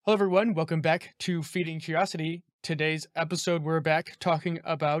Hello, everyone. Welcome back to Feeding Curiosity. Today's episode, we're back talking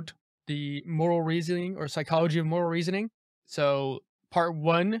about the moral reasoning or psychology of moral reasoning. So, part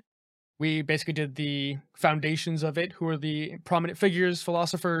one, we basically did the foundations of it, who are the prominent figures,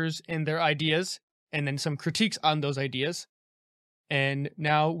 philosophers, and their ideas, and then some critiques on those ideas. And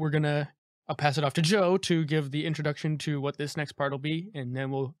now I'll pass it off to Joe to give the introduction to what this next part will be, and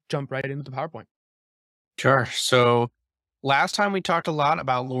then we'll jump right into the PowerPoint. Sure. So last time we talked a lot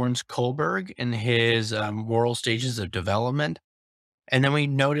about Lawrence Kohlberg and his moral stages of development. And then we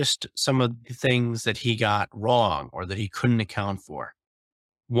noticed some of the things that he got wrong or that he couldn't account for.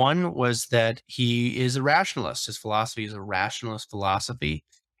 One was that he is a rationalist. His philosophy is a rationalist philosophy.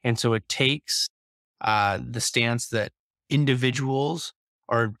 And so it takes the stance that individuals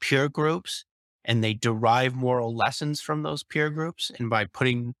are in peer groups and they derive moral lessons from those peer groups. And by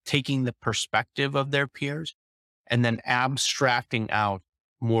taking the perspective of their peers, and then abstracting out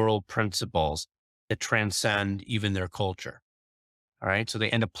moral principles that transcend even their culture. All right. So they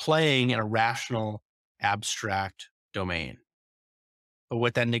end up playing in a rational, abstract domain. But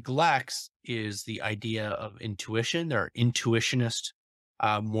what that neglects is the idea of intuition. There are intuitionist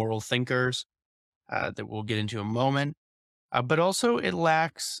moral thinkers that we'll get into in a moment. But also it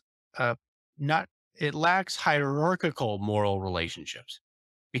lacks uh, not it lacks hierarchical moral relationships.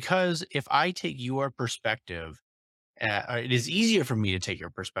 Because if I take your perspective, it is easier for me to take your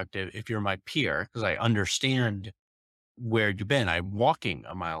perspective if you're my peer because I understand where you've been. I'm walking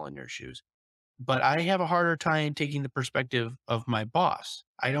a mile in your shoes, but I have a harder time taking the perspective of my boss.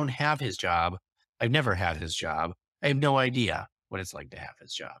 I don't have his job. I've never had his job. I have no idea what it's like to have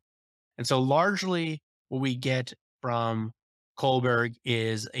his job. And so largely what we get from Kohlberg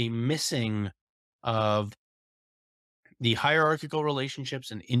is a missing of the hierarchical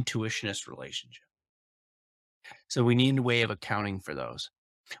relationships and intuitionist relationships. So we need a way of accounting for those.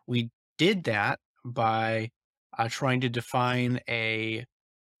 We did that by trying to define a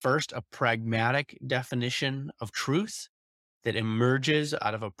pragmatic definition of truth that emerges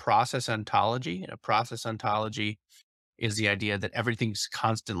out of a process ontology. And a process ontology is the idea that everything's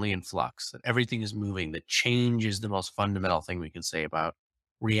constantly in flux, that everything is moving, that change is the most fundamental thing we can say about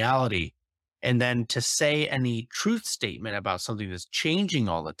reality. And then to say any truth statement about something that's changing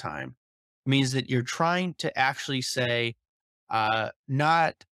all the time means that you're trying to actually say,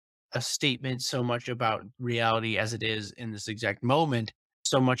 not a statement so much about reality as it is in this exact moment,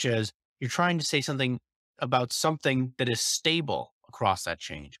 so much as you're trying to say something about something that is stable across that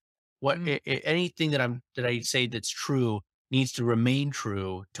change. Anything that I say that's true needs to remain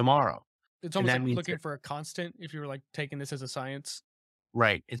true tomorrow, It's and almost that like means looking for a constant if you were like taking this as a science.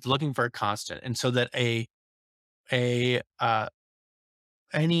 right. It's looking for a constant, and so that a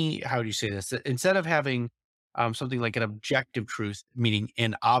any how do you say this? That instead of having something like an objective truth, meaning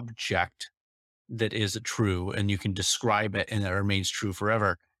an object that is true and you can describe it and it remains true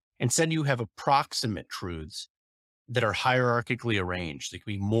forever. Instead, you have approximate truths that are hierarchically arranged. They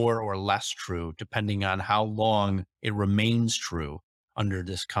can be more or less true depending on how long it remains true under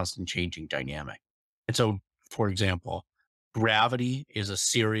this constant changing dynamic. And so, for example, gravity is a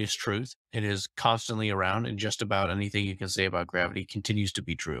serious truth. It is constantly around, and just about anything you can say about gravity continues to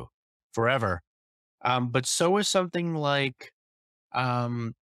be true forever. But so is something like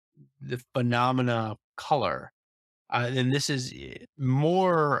um, the phenomena of color. And this is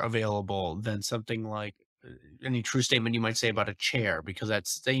more available than something like any true statement you might say about a chair, because that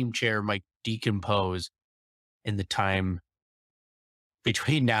same chair might decompose in the time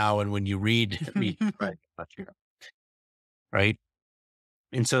between now and when you read me right about chair, right?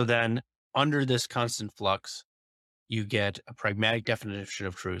 And so then under this constant flux, you get a pragmatic definition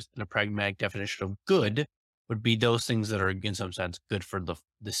of truth, and a pragmatic definition of good would be those things that are in some sense good for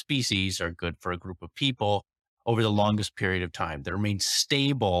the species or good for a group of people over the longest period of time that remain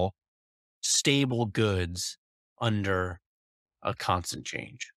stable goods under a constant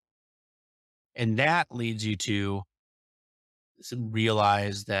change. And that leads you to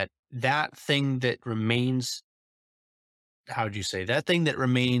realize that that thing that remains, how would you say, that thing that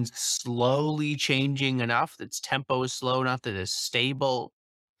remains slowly changing enough, that's tempo is slow enough, that is stable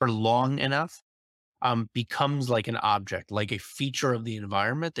for long enough, becomes like an object, like a feature of the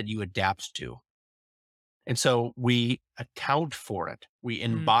environment that you adapt to. And so we account for it, we Mm,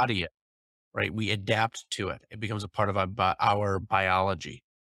 embody it, right? We adapt to it. It becomes a part of our biology.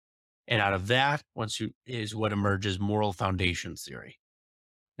 And out of that, is what emerges moral foundations theory.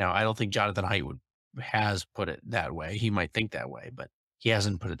 Now, I don't think Jonathan Haidt has put it that way. He might think that way, but he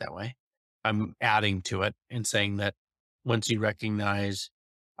hasn't put it that way. I'm adding to it and saying that once you recognize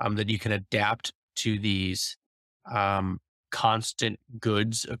that you can adapt to these um, constant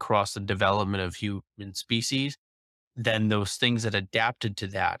goods across the development of human species, then those things that adapted to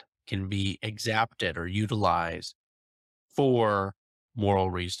that can be exapted or utilized for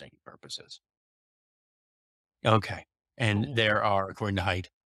moral reasoning purposes. Okay. And Cool. there are, according to Haidt,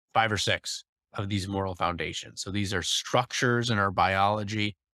 5 or 6 of these moral foundations. So these are structures in our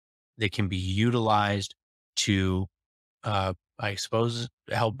biology that can be utilized to, I suppose,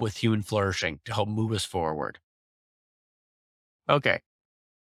 help with human flourishing, to help move us forward. Okay.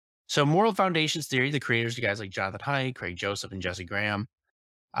 So moral foundations theory, the creators are guys like Jonathan Haidt, Craig Joseph, and Jesse Graham.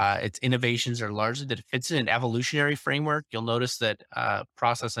 Its innovations are largely that it fits in an evolutionary framework. You'll notice that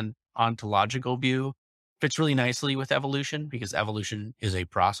process and ontological view fits really nicely with evolution because evolution is a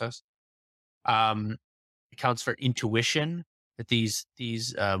process. It counts for intuition, that these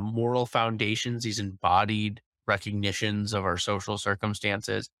moral foundations, these embodied recognitions of our social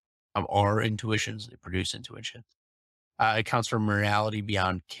circumstances, are intuitions. They produce intuition. It counts for morality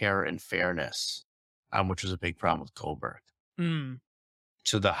beyond care and fairness, which was a big problem with Kohlberg. Mm.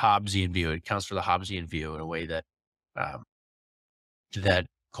 So the Hobbesian view, it counts for the Hobbesian view in a way that um, that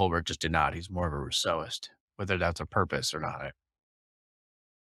Kohlberg just did not. He's more of a Rousseauist, whether that's a purpose or not.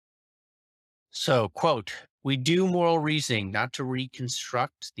 So, quote, we do moral reasoning not to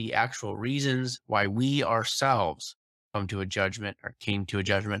reconstruct the actual reasons why we ourselves come to a judgment or came to a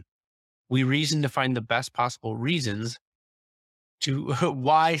judgment. We reason to find the best possible reasons to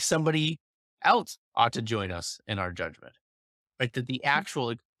why somebody else ought to join us in our judgment. Right? That the actual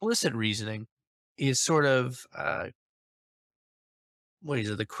explicit reasoning is sort of, what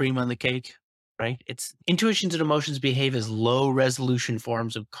is it, the cream on the cake, right? It's intuitions and emotions behave as low resolution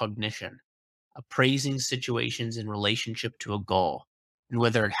forms of cognition, appraising situations in relationship to a goal and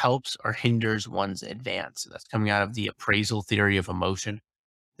whether it helps or hinders one's advance. That's coming out of the appraisal theory of emotion,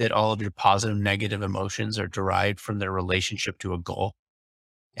 that all of your positive, negative emotions are derived from their relationship to a goal,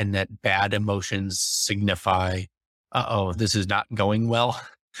 and that bad emotions signify, this is not going well.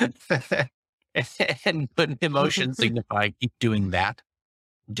 And good emotions signify keep doing that.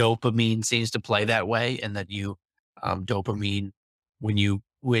 Dopamine seems to play that way, and that dopamine,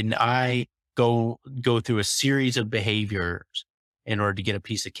 when I go through a series of behaviors in order to get a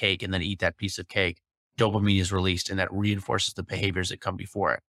piece of cake and then eat that piece of cake, dopamine is released, and that reinforces the behaviors that come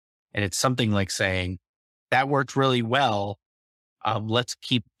before it. And it's something like saying, that worked really well. Let's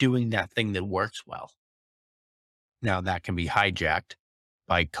keep doing that thing that works well. Now that can be hijacked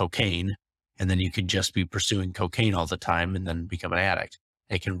by cocaine, and then you could just be pursuing cocaine all the time and then become an addict.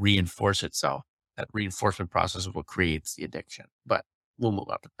 It can reinforce itself. That reinforcement process is what creates the addiction. But we'll move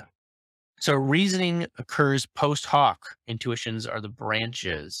on to that. So reasoning occurs post hoc. Intuitions are the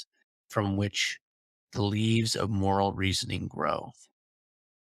branches from which the leaves of moral reasoning grow.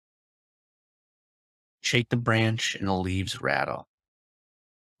 Shake the branch and the leaves rattle.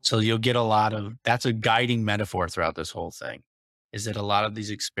 So you'll get that's a guiding metaphor throughout this whole thing, is that a lot of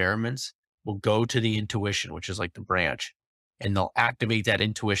these experiments will go to the intuition, which is like the branch, and they'll activate that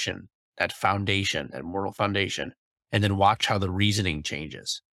intuition, that foundation, that moral foundation, and then watch how the reasoning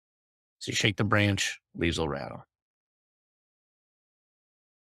changes. So you shake the branch, leaves will rattle.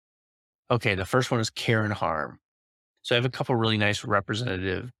 Okay, the first one is care and harm. So I have a couple really nice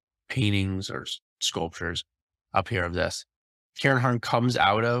representative paintings or sculptures up here of this. Care and harm comes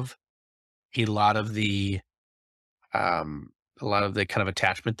out of a lot of the kind of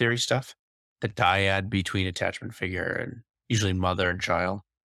attachment theory stuff, the dyad between attachment figure and usually mother and child.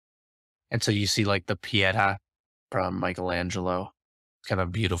 And so you see like the Pieta from Michelangelo, kind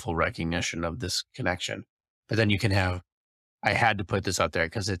of beautiful recognition of this connection. But then you can have, I had to put this up there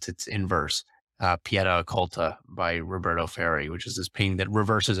because it's inverse, Pieta Occulta by Roberto Ferri, which is this painting that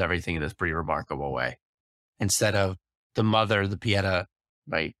reverses everything in this pretty remarkable way. Instead of the mother, the Pieta,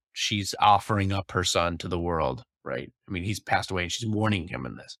 right, she's offering up her son to the world, right? I mean, he's passed away and she's mourning him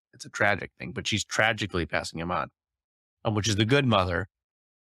in this. It's a tragic thing, but she's tragically passing him on, which is the good mother.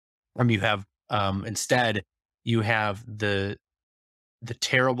 You have, instead, you have the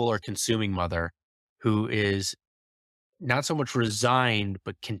terrible or consuming mother, who is not so much resigned,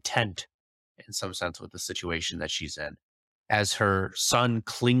 but content in some sense with the situation that she's in, as her son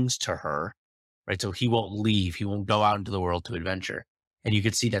clings to her, right? So he won't leave. He won't go out into the world to adventure. And you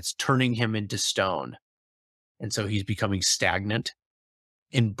can see that's turning him into stone. And so he's becoming stagnant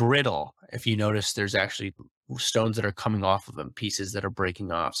and brittle. If you notice, there's actually stones that are coming off of him, pieces that are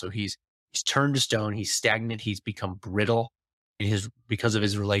breaking off. So he's turned to stone. He's stagnant. He's become brittle because of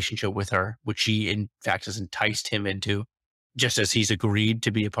his relationship with her, which she in fact has enticed him into, just as he's agreed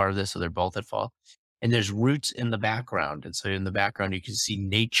to be a part of this. So they're both at fault. And there's roots in the background. And so in the background, you can see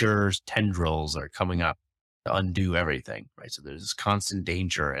nature's tendrils are coming up. to undo everything, right? So there's constant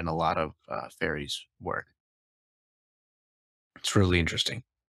danger in a lot of fairies' work. It's really interesting.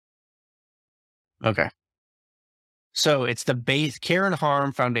 Okay. So it's the base. Care and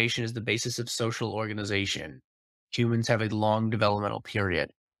harm foundation is the basis of social organization. Humans have a long developmental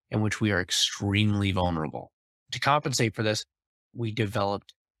period in which we are extremely vulnerable. To compensate for this, we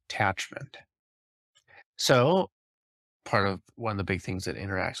developed attachment. So part of one of the big things that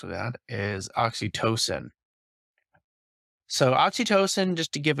interacts with that is oxytocin. So oxytocin,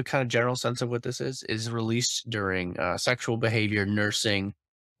 just to give a kind of general sense of what this is released during sexual behavior, nursing,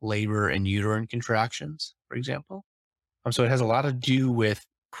 labor, and uterine contractions, for example. So it has a lot to do with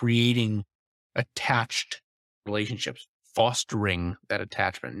creating attached relationships, fostering that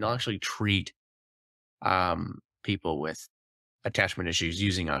attachment, and they'll actually treat people with attachment issues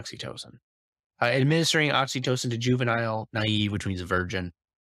using oxytocin. Administering oxytocin to juvenile, naive, which means a virgin,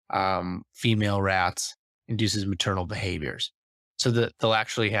 female rats induces maternal behaviors. So that they'll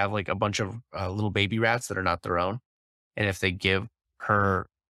actually have like a bunch of little baby rats that are not their own. And if they give her,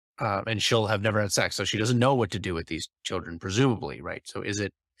 and she'll have never had sex, so she doesn't know what to do with these children, presumably, right? So is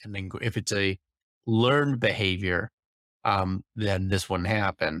it, and then if it's a learned behavior, then this wouldn't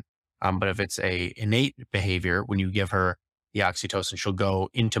happen. But if it's a innate behavior, when you give her the oxytocin, she'll go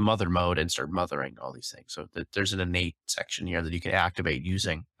into mother mode and start mothering all these things. So there's an innate section here that you can activate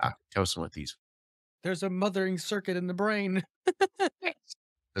using oxytocin with these. There's a mothering circuit in the brain.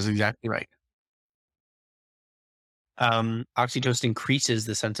 That's exactly right. Oxytocin increases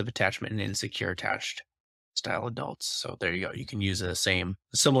the sense of attachment in insecure attached style adults. So there you go. You can use a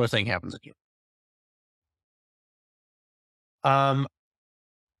similar thing happens in you.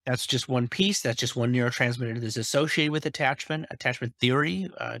 That's just one piece. That's just one neurotransmitter that's associated with attachment. Attachment theory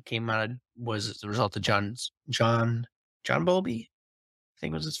was the result of John Bowlby, I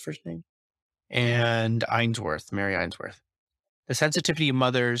think was his first name, and Mary Ainsworth. The sensitivity of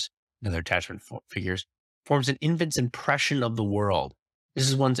mothers and other attachment figures forms an infant's impression of the world. This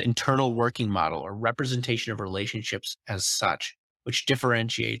is one's internal working model or representation of relationships as such, which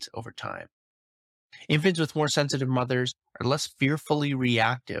differentiates over time. Infants with more sensitive mothers are less fearfully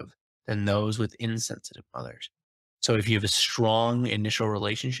reactive than those with insensitive mothers. So if you have a strong initial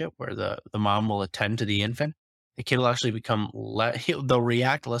relationship where the mom will attend to the infant, the kid will actually they'll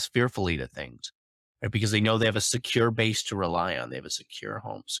react less fearfully to things, right? Because they know they have a secure base to rely on. They have a secure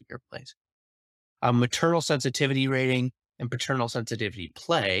home, secure place. Maternal sensitivity rating and paternal sensitivity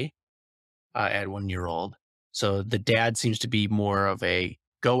play at 1 year old. So the dad seems to be more of a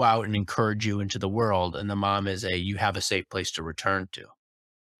go out and encourage you into the world, and the mom is you have a safe place to return to.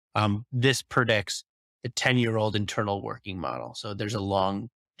 This predicts the 10-year-old internal working model. So there's a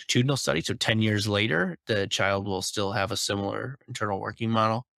longitudinal study. So 10 years later, the child will still have a similar internal working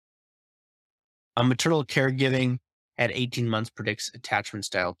model. Maternal caregiving at 18 months predicts attachment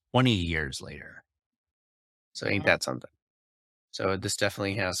style 20 years later. So ain't that something? So this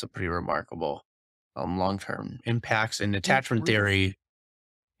definitely has some pretty remarkable long-term impacts, and attachment theory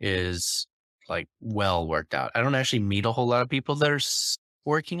is like well worked out. I don't actually meet a whole lot of people that are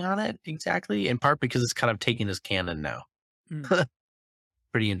working on it exactly, in part because it's kind of taken as canon now.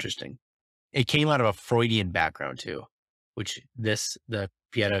 Pretty interesting. It came out of a Freudian background too, which the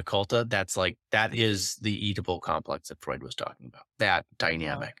Pieta Occulta, that is the Oedipal complex that Freud was talking about. That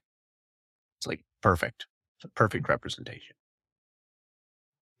dynamic. It's like perfect. It's a perfect representation.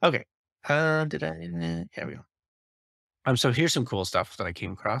 Okay. Here we go. So here's some cool stuff that I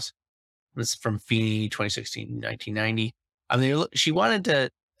came across. This is from Feeney, 2016, 1990. She wanted to,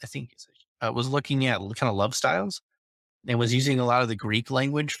 I think, was looking at kind of love styles and was using a lot of the Greek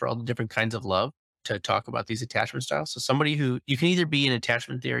language for all the different kinds of love to talk about these attachment styles. So somebody who, you can either be in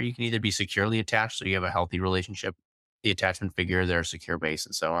attachment theory, you can either be securely attached, so you have a healthy relationship, the attachment figure, their secure base,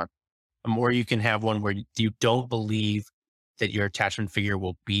 and so on. Or you can have one where you don't believe that your attachment figure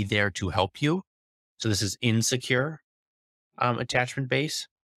will be there to help you. So this is insecure attachment base.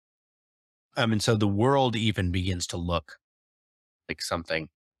 And so the world even begins to look like something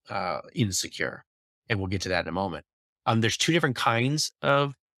insecure. And we'll get to that in a moment. There's two different kinds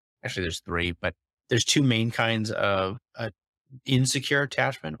of, actually there's three, but there's two main kinds of insecure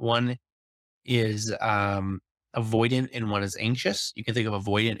attachment. One is avoidant and one is anxious. You can think of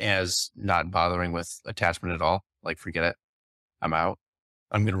avoidant as not bothering with attachment at all. Like, forget it. I'm out.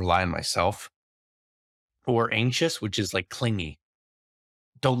 I'm going to rely on myself. Or anxious, which is like clingy.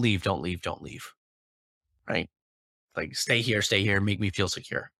 Don't leave, don't leave, don't leave. Right? Like, stay here, make me feel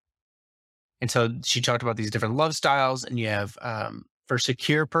secure. And so she talked about these different love styles, and you have, for a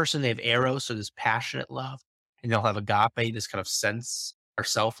secure person, they have eros, so this passionate love, and they'll have agape, this kind of sense or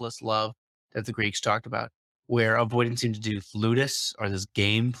selfless love that the Greeks talked about. where avoidance seems to do with ludus or this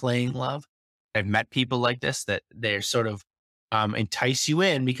game playing love. I've met people like this that they're sort of entice you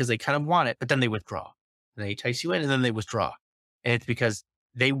in because they kind of want it, but then they withdraw. And they entice you in and then they withdraw. And it's because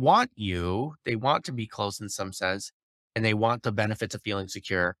they want you, they want to be close in some sense, and they want the benefits of feeling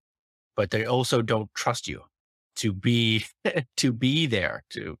secure, but they also don't trust you to be to be there,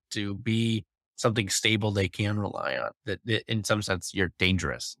 to be something stable they can rely on. That in some sense you're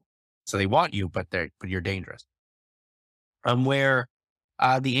dangerous. So they want you, but you're dangerous. Where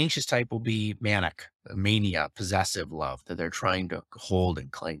the anxious type will be manic, mania, possessive love that they're trying to hold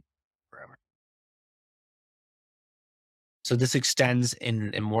and cling forever. So this extends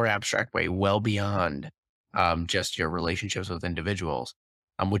in a more abstract way, well beyond just your relationships with individuals,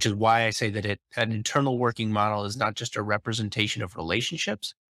 which is why I say that an internal working model is not just a representation of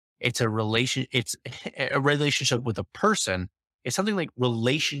relationships. It's it's a relationship with a person. It's something like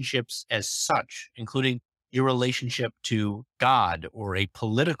relationships as such, including your relationship to God or a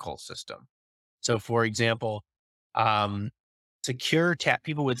political system. So, for example, um,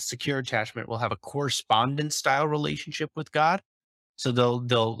 people with secure attachment will have a correspondence style relationship with God. So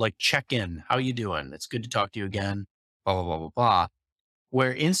they'll like check in. How you doing? It's good to talk to you again. Blah blah blah blah blah.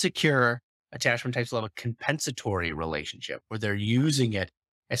 Where insecure attachment types will have a compensatory relationship where they're using it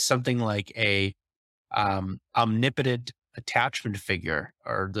as something like a omnipotent attachment figure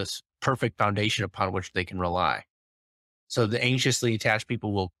or this perfect foundation upon which they can rely. So the anxiously attached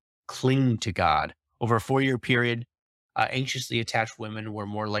people will cling to God. Over a 4-year period, anxiously attached women were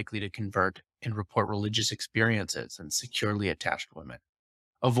more likely to convert and report religious experiences than securely attached women.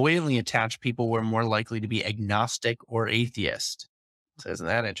 Avoidantly attached people were more likely to be agnostic or atheist. So isn't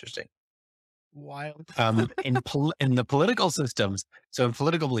that interesting? Wild. In the political systems, so in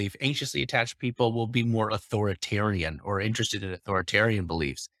political belief, anxiously attached people will be more authoritarian or interested in authoritarian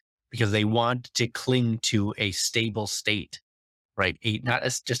beliefs because they want to cling to a stable state, right? Not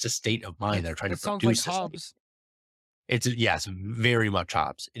as just a state of mind. They're trying to Sounds like produce a state. Hobbes. It's yes, very much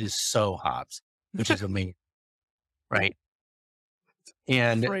Hobbes. It is so Hobbes, which is amazing, right?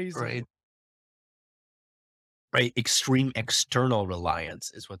 And Crazy. right, extreme external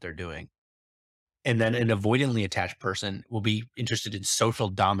reliance is what they're doing. And then an avoidantly attached person will be interested in social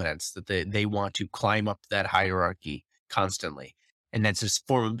dominance, that they want to climb up that hierarchy constantly. And that's this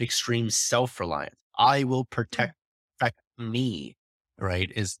form of extreme self-reliance. I will protect me,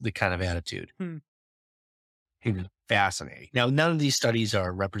 right? Is the kind of attitude. Fascinating. Now, none of these studies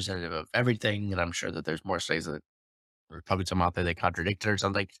are representative of everything, and I'm sure that there's more studies that or probably some out there that contradict it or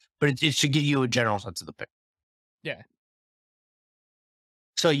something, but it should give you a general sense of the picture. Yeah.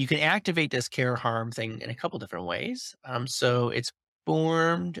 So you can activate this care harm thing in a couple different ways. So it's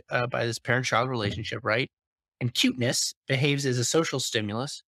formed by this parent-child relationship, right? And cuteness behaves as a social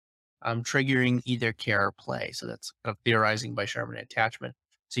stimulus, triggering either care or play. So that's kind of theorizing by Sherman attachment.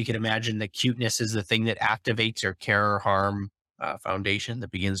 So you can imagine that cuteness is the thing that activates your care or harm foundation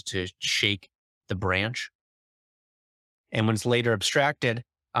that begins to shake the branch. And when it's later abstracted,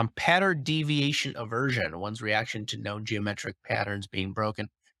 pattern deviation aversion, one's reaction to known geometric patterns being broken,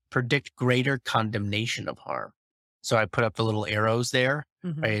 predict greater condemnation of harm. So I put up the little arrows there.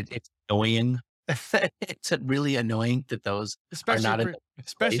 Right? It's annoying. It's really annoying that those especially are not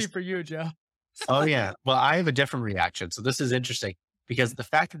especially for you, Joe. Oh yeah. Well, I have a different reaction. So this is interesting because the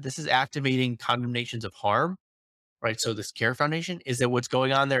fact that this is activating condemnations of harm, right? So this care foundation is that what's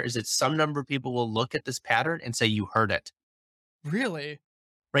going on there is that some number of people will look at this pattern and say, you heard it. Really?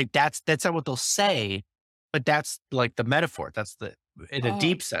 Right. That's not what they'll say, but that's like the metaphor. That's in a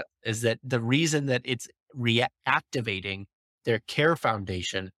deep sense is that the reason that it's reactivating their care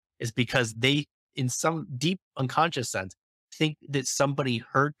foundation is because they, in some deep unconscious sense, think that somebody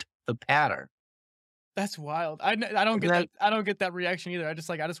hurt the pattern. That's wild. I don't get that. I don't get that reaction either. I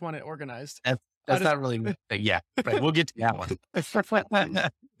just want it organized. That's not really my thing. Yeah, right. We'll get to that one.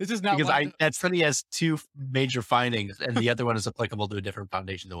 This is not because that study has two major findings, and the other one is applicable to a different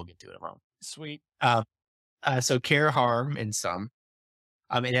foundation that we'll get to in a moment. Sweet. So care harm in some.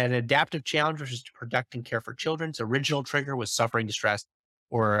 And an adaptive challenge, which is to protect and care for children's original trigger was suffering, distress,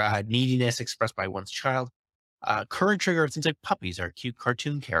 or neediness expressed by one's child. Current trigger of things like puppies are cute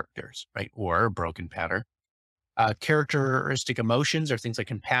cartoon characters, right? Or a broken pattern. Characteristic emotions are things like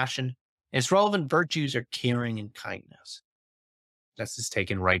compassion. Its relevant virtues are caring and kindness. This is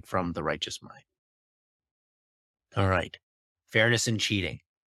taken right from The Righteous Mind. All right. Fairness and cheating.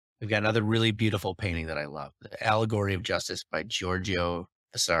 We've got another really beautiful painting that I love, The Allegory of Justice by Giorgio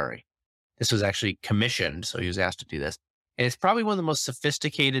Vasari. This was actually commissioned, so he was asked to do this. And it's probably one of the most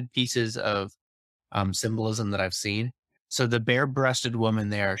sophisticated pieces of symbolism that I've seen. So the bare-breasted woman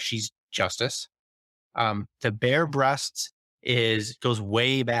there, she's justice. The bare breasts goes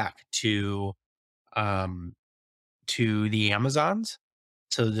way back um, to the Amazons.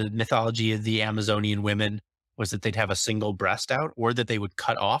 So the mythology of the Amazonian women was that they'd have a single breast out, or that they would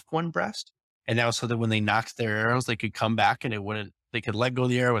cut off one breast. And that was so that when they knocked their arrows, they could come back and they could let go of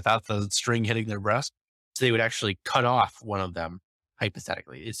the arrow without the string hitting their breast. So they would actually cut off one of them,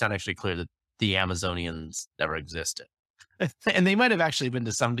 hypothetically. It's not actually clear that the Amazonians never existed. And they might have actually been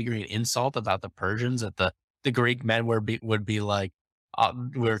to some degree an insult about the Persians, that the Greek men would be like,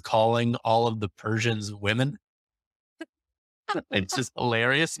 we're calling all of the Persians women. It's just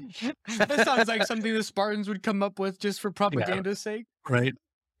hilarious. That sounds like something the Spartans would come up with just for Yeah, propaganda's sake. right.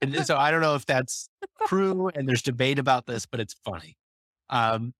 And so I don't know if that's true, and there's debate about this, but it's funny.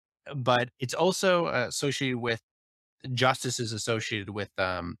 Um, but it's also associated with justice is associated with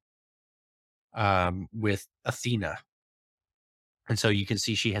Athena. And so you can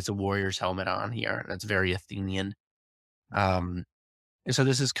see she has a warrior's helmet on here. That's very Athenian. Um, and so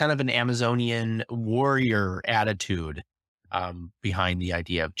this is kind of an Amazonian warrior attitude behind the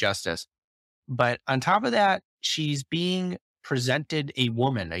idea of justice. But on top of that, she's being presented a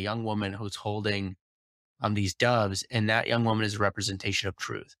young woman who's holding these doves, and that young woman is a representation of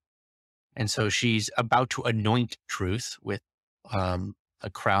truth. And so she's about to anoint truth with a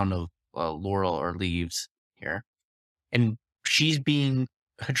crown of laurel or leaves here. And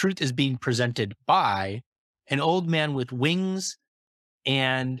her truth is being presented by an old man with wings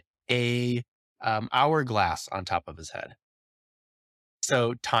and a hourglass on top of his head.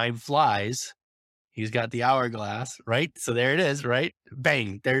 So time flies. He's got the hourglass, right? So there it is, right?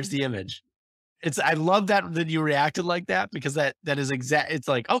 Bang, there's the image. I love that you reacted like that, because that is exact. It's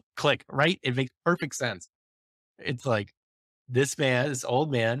like, oh, click, right? It makes perfect sense. It's like this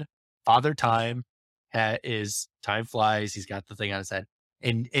old man, Father Time, time flies. He's got the thing on his head,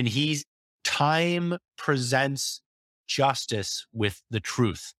 and time presents justice with the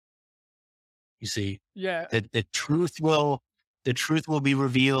truth. You see, Yeah. that the truth will be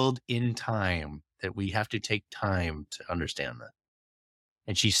revealed in time. That we have to take time to understand that.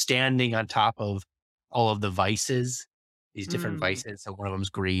 And she's standing on top of all of the vices, these different vices. So one of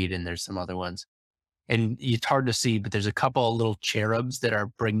them's greed, and there's some other ones. And it's hard to see, but there's a couple of little cherubs that are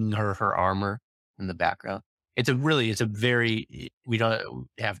bringing her armor in the background. We don't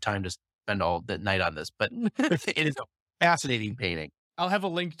have time to spend all the night on this, but it is a fascinating painting. I'll have a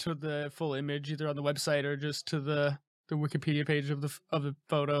link to the full image either on the website or just to the Wikipedia page of the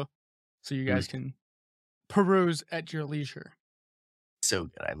photo, so you guys can peruse at your leisure. So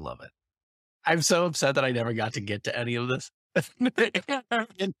good. I love it. I'm so upset that I never got to get to any of this.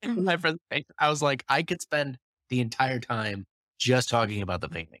 In my presentation, I was like, I could spend the entire time just talking about the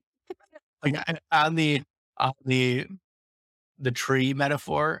painting. Like on the tree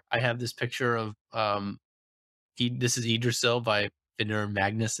metaphor, I have this picture of this is Yggdrasil by Finnur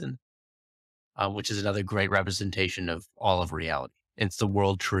Magnusson, which is another great representation of all of reality. It's the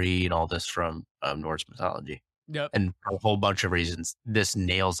world tree and all this from Norse mythology. Yep. And for a whole bunch of reasons, this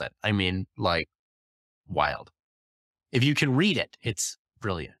nails it. I mean, like, wild. If you can read it, it's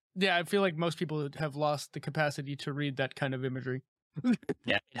brilliant. Yeah, I feel like most people have lost the capacity to read that kind of imagery.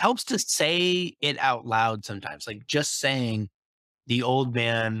 Yeah, it helps to say it out loud sometimes. Like just saying the old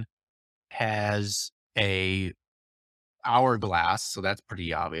man has a hourglass, so that's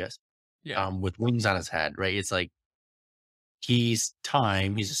pretty obvious. Yeah. With wings on his head, right? It's like he's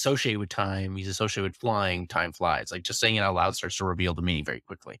time, he's associated with time, he's associated with flying, time flies. Like just saying it out loud starts to reveal the meaning very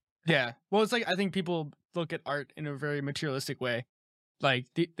quickly. Yeah. Well, it's like I think people look at art in a very materialistic way. Like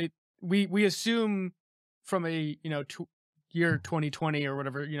we assume from a year 2020 or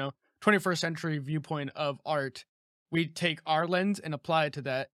whatever 21st century viewpoint of art, we take our lens and apply it to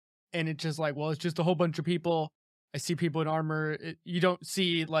that, and it's just like, well, it's just a whole bunch of people. I see people in armor. You don't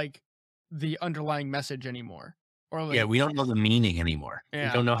see like the underlying message anymore. Or like, yeah, we don't know the meaning anymore. Yeah.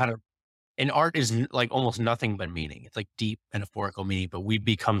 We don't know how to. And art is like almost nothing but meaning. It's like deep metaphorical meaning, but we've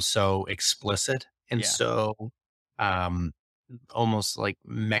become so explicit and so almost like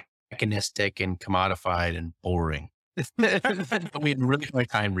mechanistic and commodified and boring. We had really hard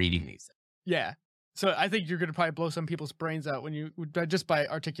time reading these. Yeah. So I think you're going to probably blow some people's brains out when you just by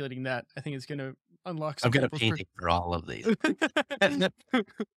articulating that. I think it's going to unlock some. I've got a painting for all of these.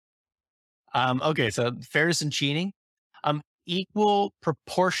 Okay, so fairness and cheating. Equal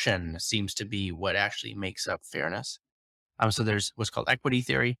proportion seems to be what actually makes up fairness. So there's what's called equity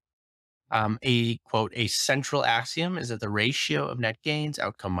theory. A quote, a central axiom is that the ratio of net gains,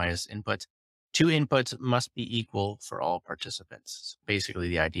 outcome minus inputs, to inputs must be equal for all participants. So basically,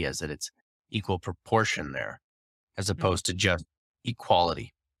 the idea is that it's equal proportion there, as opposed to just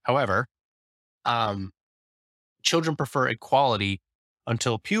equality. However, Um, children prefer equality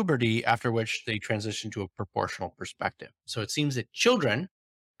until puberty, after which they transition to a proportional perspective. So it seems that children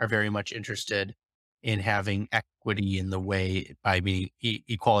are very much interested in having equity in the way by being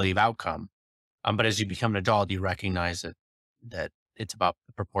equality of outcome. But as you become an adult, you recognize that it's about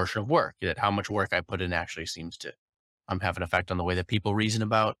the proportion of work, that how much work I put in actually seems to have an effect on the way that people reason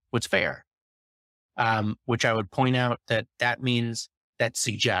about what's fair. Which I would point out that means that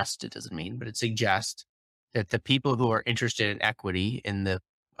suggests, it doesn't mean, but it suggests that the people who are interested in equity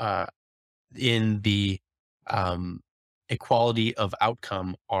uh, in the um, equality of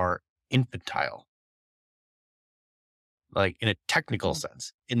outcome are infantile, like in a technical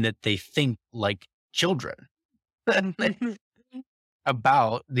sense, in that they think like children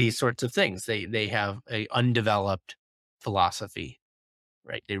about these sorts of things. They have a undeveloped philosophy,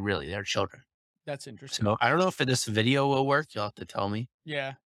 right? They're children. That's interesting. So I don't know if this video will work. You'll have to tell me.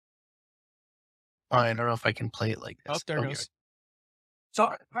 Yeah. I don't know if I can play it like Oh, this. there Oh, it here goes.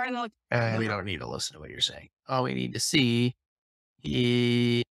 So we don't need to listen to what you're saying. All we need to see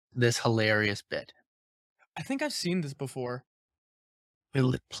this hilarious bit. I think I've seen this before.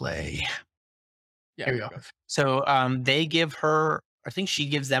 Will it play? Yeah, Here we there go. it goes. So they give her, I think she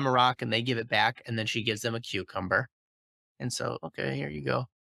gives them a rock and they give it back, and then she gives them a cucumber. And so, okay, here you go.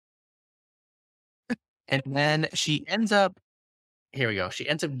 And then she ends up, here we go. She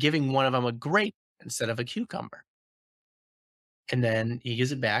ends up giving one of them a grape instead of a cucumber. And then he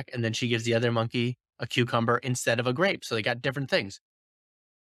gives it back, and then she gives the other monkey a cucumber instead of a grape. So they got different things.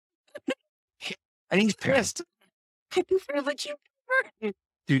 And he's pissed.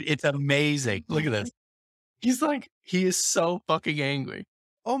 Dude, it's amazing. Look at this. He is so fucking angry.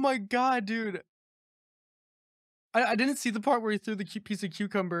 Oh my god, dude. I didn't see the part where he threw the piece of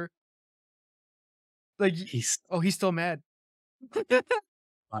cucumber. Like, He's he's still mad.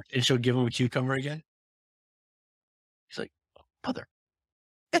 and she'll give him a cucumber again. He's like, oh, mother.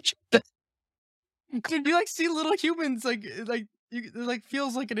 Dude, you like see little humans it like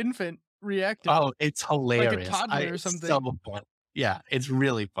feels like an infant reacting. Oh, it's hilarious. toddler or It's something. so funny. Yeah, it's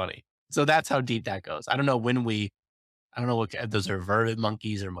really funny. So that's how deep that goes. I don't know what those are, vervet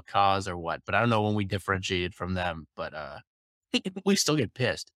monkeys or macaws or what, but I don't know when we differentiated from them. But we still get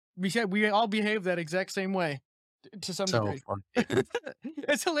pissed. We all behave that exact same way to some So degree. fun.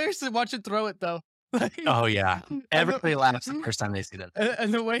 It's hilarious to watch it throw it though. Oh yeah, And everybody laughs the first time they see that.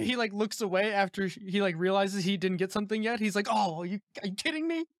 and the way he like looks away after he like realizes he didn't get something yet, he's like, "Oh, are you kidding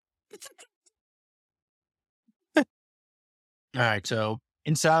me?" All right. So,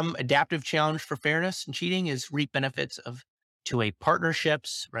 in sum, adaptive challenge for fairness and cheating is reap benefits of two-way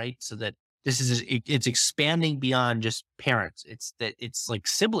partnerships, right? So that it's expanding beyond just parents. It's like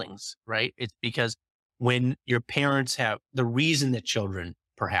siblings, right? It's because when your parents have the reason that children,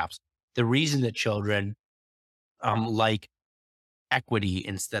 like equity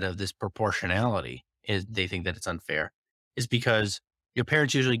instead of this proportionality is they think that it's unfair is because your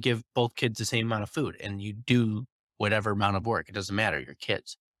parents usually give both kids the same amount of food and you do whatever amount of work. It doesn't matter. You're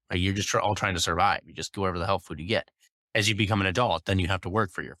kids. Like you're just all trying to survive. You just do whatever the hell food you get. As you become an adult, then you have to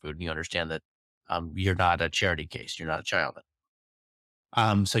work for your food and you understand that you're not a charity case. You're not a child.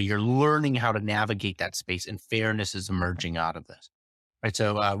 So you're learning how to navigate that space and fairness is emerging out of this. Right.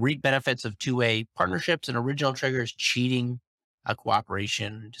 So reap benefits of two-way partnerships and original triggers, cheating,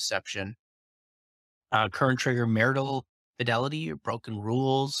 cooperation, deception. Current trigger, marital fidelity or broken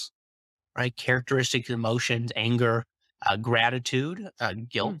rules, right? Characteristics, emotions, anger, gratitude,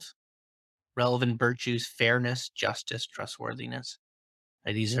 guilt, relevant virtues, fairness, justice, trustworthiness.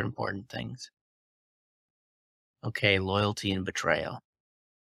 Right? These are important things. Okay, loyalty and betrayal.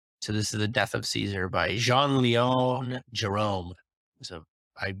 So this is The Death of Caesar by Jean-Léon Gérôme. So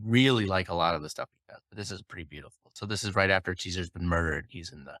I really like a lot of the stuff he does, but this is pretty beautiful. So this is right after Caesar's been murdered.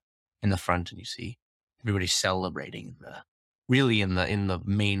 He's in the front, and you see everybody celebrating in the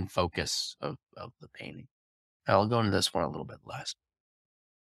main focus of the painting. I'll go into this one a little bit less.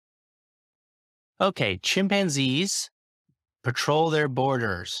 Okay, chimpanzees patrol their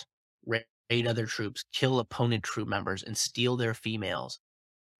borders, raid other troops, kill opponent troop members, and steal their females.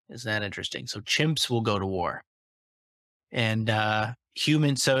 Isn't that interesting? So chimps will go to war. And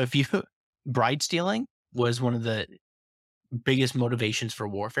humans, so bride stealing was one of the biggest motivations for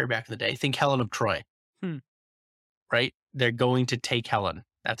warfare back in the day. Think Helen of Troy. Right? They're going to take Helen.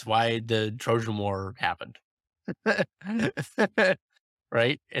 That's why the Trojan War happened.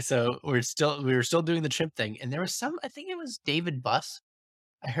 Right? And so we were still doing the chimp thing. And there was I think it was David Buss.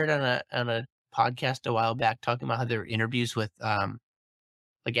 I heard on a podcast a while back talking about how there were interviews with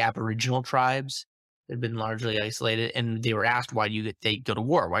like Aboriginal tribes that had been largely isolated, and they were asked, "Why do they go to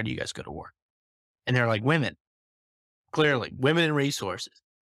war? Why do you guys go to war?" And they're like, women, clearly, women and resources.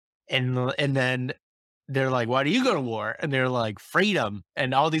 And then they're like, why do you go to war? And they're like, freedom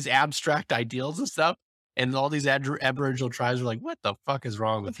and all these abstract ideals and stuff. And all these Aboriginal tribes are like, what the fuck is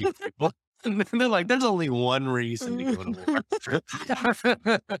wrong with you people? And they're like, there's only one reason to go to war.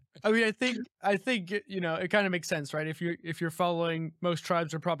 I mean, I think it kind of makes sense, right? If you're following, most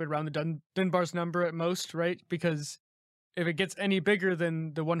tribes are probably around the Dunbar's number at most, right? Because if it gets any bigger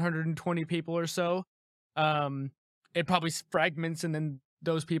than the 120 people or so, it probably fragments, and then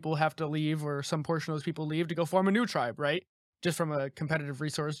those people have to leave, or some portion of those people leave to go form a new tribe, right? Just from a competitive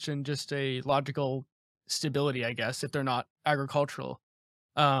resource and just a logical stability, I guess, if they're not agricultural.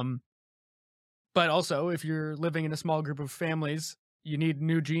 But also, if you're living in a small group of families, you need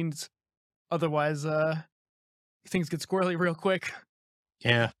new genes. Otherwise, things get squirrely real quick.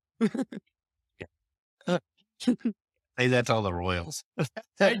 Yeah. Hey, that's all the royals.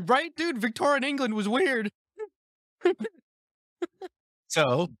 Hey, right, dude? Victorian England was weird.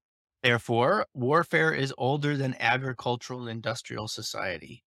 So, therefore, warfare is older than agricultural and industrial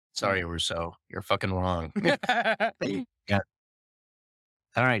society. Sorry, Rousseau. You're fucking wrong. Yeah.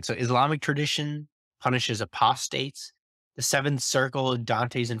 All right. So, Islamic tradition punishes apostates. The seventh circle of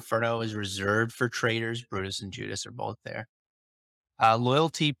Dante's Inferno is reserved for traitors. Brutus and Judas are both there.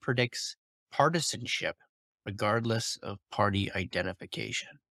 Loyalty predicts partisanship, regardless of party identification.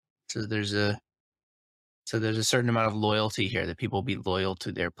 So there's a certain amount of loyalty here that people will be loyal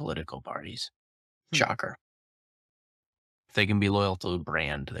to their political parties. Shocker. If they can be loyal to a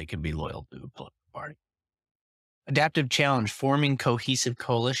brand, they can be loyal to a political party. Adaptive challenge, forming cohesive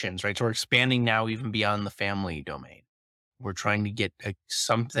coalitions, right? So we're expanding now even beyond the family domain. We're trying to get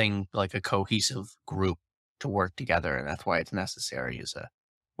something like a cohesive group to work together, and that's why it's necessary.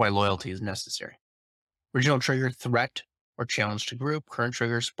 Why loyalty is necessary. Original trigger, threat or challenge to group. Current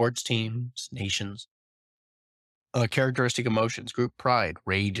trigger, sports teams, nations. Characteristic emotions, group pride,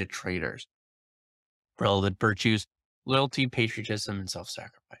 rage at traitors. Relevant virtues, loyalty, patriotism, and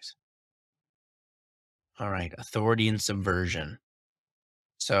self-sacrifice. All right, authority and subversion.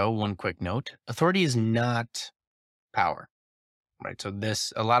 So one quick note, authority is not power, right? So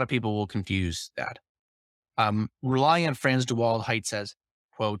a lot of people will confuse that. Relying on Franz de Waal, Haidt says,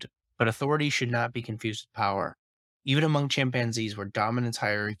 quote, but authority should not be confused with power. Even among chimpanzees, where dominance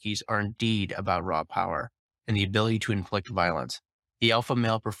hierarchies are indeed about raw power and the ability to inflict violence, the alpha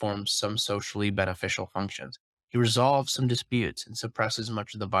male performs some socially beneficial functions. He resolves some disputes and suppresses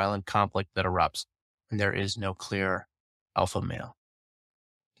much of the violent conflict that erupts when there is no clear alpha male.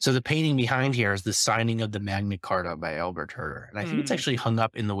 So the painting behind here is the signing of the Magna Carta by Albert Herder. And I think it's actually hung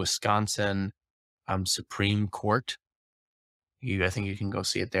up in the Wisconsin Supreme Court. I think you can go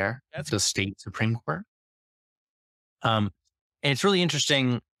see it there. That's the state Supreme Court. And it's really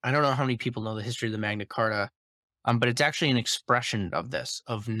interesting. I don't know how many people know the history of the Magna Carta, but it's actually an expression of this,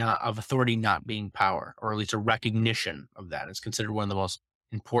 of authority not being power, or at least a recognition of that. It's considered one of the most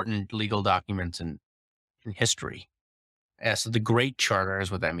important legal documents in history. So the Great Charter is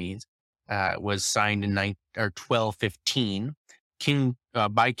what that means. Was signed in 1215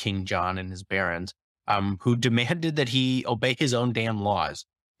 by King John and his barons, who demanded that he obey his own damn laws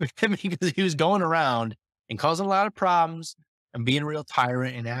because he was going around and causing a lot of problems and being a real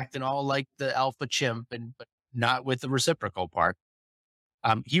tyrant and acting all like the alpha chimp, but not with the reciprocal part.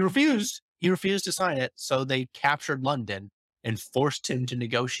 He refused. He refused to sign it, so they captured London and forced him to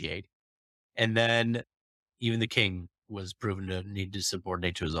negotiate. And then even the king was proven to need to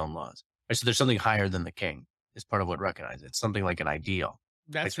subordinate to his own laws. Right, so there's something higher than the king is part of what recognizes it. It's something like an ideal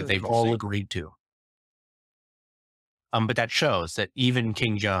That's that really they've all agreed to. But that shows that even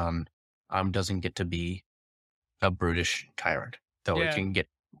King John doesn't get to be a brutish tyrant, though he can get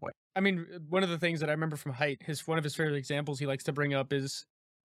away. I mean, one of the things that I remember from Haidt, one of his favorite examples he likes to bring up is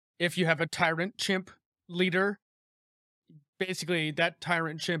if you have a tyrant chimp leader, basically that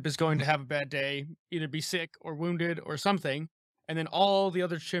tyrant chimp is going to have a bad day, either be sick or wounded or something. And then all the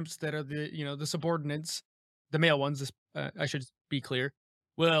other chimps that are the subordinates, the male ones, I should be clear,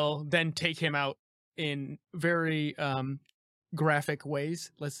 will then take him out in very graphic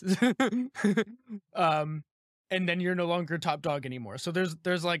ways. And then you're no longer top dog anymore. So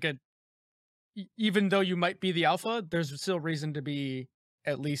there's like even though you might be the alpha, there's still reason to be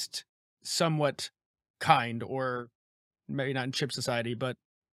at least somewhat kind, or maybe not in chip society, but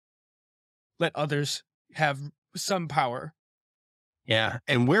let others have some power. Yeah.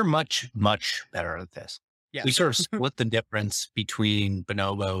 And we're much, much better at this. Yeah. We sort of split the difference between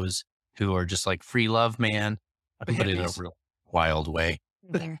bonobos who are just like free love, man, but in a real wild way.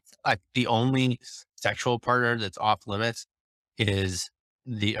 The only sexual partner that's off limits is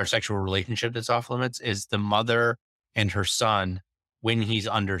or sexual relationship that's off limits is the mother and her son when he's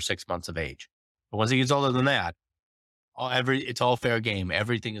under 6 months of age. But once he gets older than that, it's all fair game.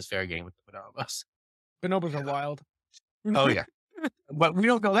 Everything is fair game with the bonobos. Bonobos are wild. Oh yeah, but we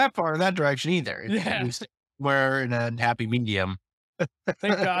don't go that far in that direction either. Yeah. We're in a happy medium.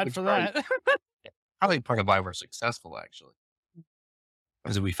 Thank God for that. Probably part of why we're successful, actually,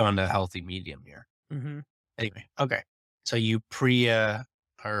 is that we found a healthy medium here. Hmm. Anyway, okay. So you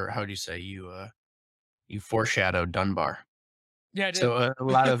or how do you say you foreshadowed Dunbar. Yeah, I did. So a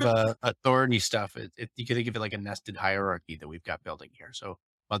lot of authority stuff. You can think of it like a nested hierarchy that we've got building here. So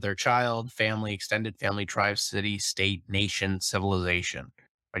mother, child, family, extended family, tribe, city, state, nation, civilization.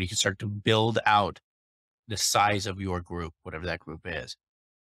 Right? You can start to build out the size of your group, whatever that group is.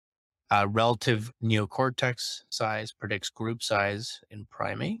 Relative neocortex size predicts group size in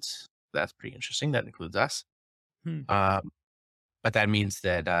primates. That's pretty interesting. That includes us. Hmm. But that means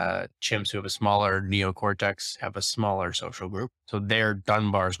that chimps who have a smaller neocortex have a smaller social group. So their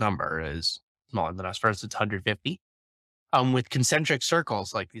Dunbar's number is smaller than us. First, it's 150. With concentric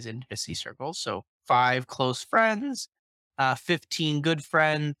circles, like these intimacy circles. So 5 close friends, 15 good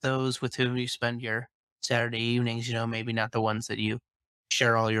friends, those with whom you spend your Saturday evenings, maybe not the ones that you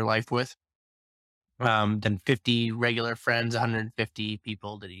share all your life with. Then 50 regular friends, 150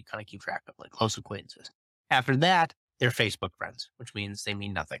 people that you kind of keep track of, like close acquaintances. After that, they're Facebook friends, which means they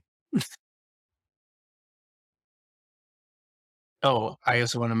mean nothing. Oh, I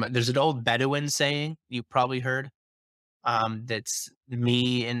also want to. There's an old Bedouin saying you probably heard. That's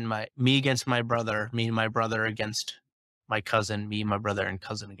me against my brother, me and my brother against my cousin, me, my brother, and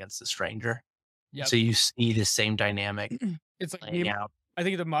cousin against a stranger. Yep. So you see the same dynamic It's like playing out. I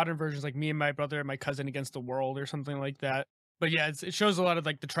think the modern version is like me and my brother and my cousin against the world or something like that. But yeah, it shows a lot of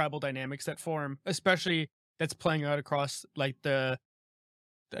like the tribal dynamics that form, especially that's playing out across like the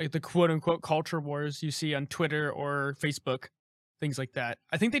quote unquote culture wars you see on Twitter or Facebook, things like that.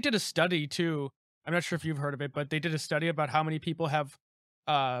 I think they did a study too. I'm not sure if you've heard of it, but they did a study about how many people have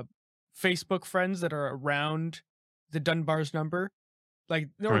Facebook friends that are around the Dunbar's number, like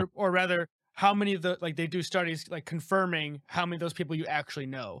or rather how many of the like they do studies like confirming how many of those people you actually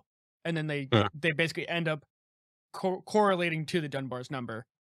know, and then they basically end up correlating to the Dunbar's number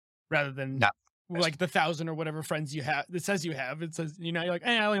rather than like the 1,000 or whatever friends you have. It says you have. It says you're like,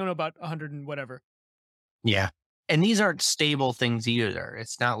 I only know about 100 and whatever. Yeah, and these aren't stable things either.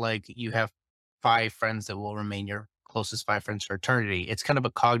 It's not like you have 5 friends that will remain your closest 5 friends for eternity. It's kind of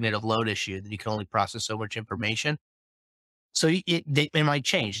a cognitive load issue that you can only process so much information. So it might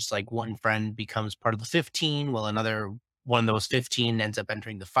change. It's like one friend becomes part of the 15, while another one of those 15 ends up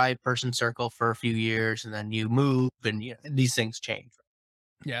entering the 5-person circle for a few years, and then you move, and these things change.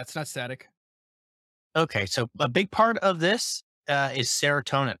 Yeah, it's not static. Okay, so a big part of this is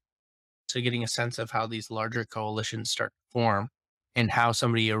serotonin. So getting a sense of how these larger coalitions start to form and how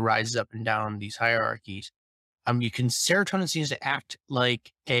somebody rises up and down these hierarchies. Serotonin seems to act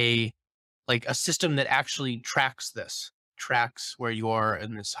like a system that actually tracks where you are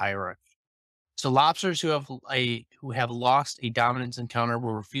in this hierarchy. So lobsters who have lost a dominance encounter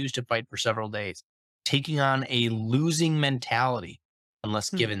will refuse to fight for several days, taking on a losing mentality unless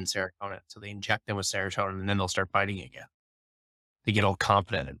given serotonin. So they inject them with serotonin and then they'll start fighting again. They get all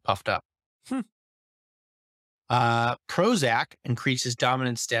confident and puffed up. Prozac increases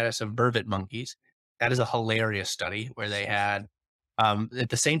dominance status of vervet monkeys. That is a hilarious study where they had, at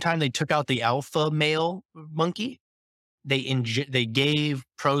the same time they took out the alpha male monkey, they gave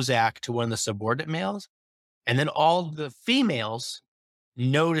Prozac to one of the subordinate males, and then all the females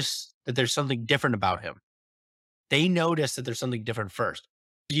notice that there's something different about him. They notice that there's something different first.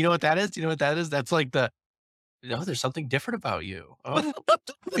 Do you know what that is? That's like there's something different about you. Oh,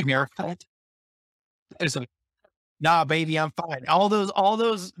 haircut. It's like, nah, baby, I'm fine. All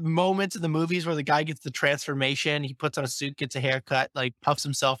those moments in the movies where the guy gets the transformation, he puts on a suit, gets a haircut, like puffs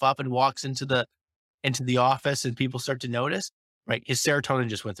himself up and walks into the office and people start to notice, right? His serotonin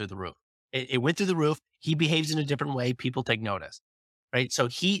just went through the roof. It went through the roof. He behaves in a different way. People take notice, right? So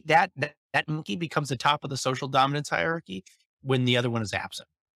that monkey becomes the top of the social dominance hierarchy when the other one is absent.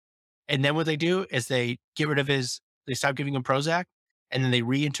 And then what they do is they get rid of they stop giving him Prozac, and then they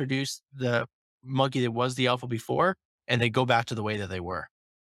reintroduce the monkey that was the alpha before, and they go back to the way that they were.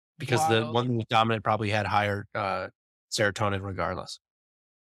 Because the one that was dominant probably had higher serotonin regardless.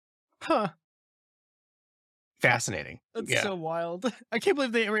 Huh. Fascinating. That's so wild. I can't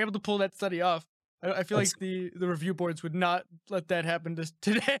believe they were able to pull that study off. I feel like the review boards would not let that happen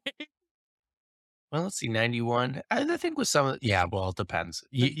today. Well, let's see, 91. I think with some of well, it depends.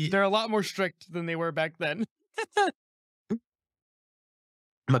 They're a lot more strict than they were back then.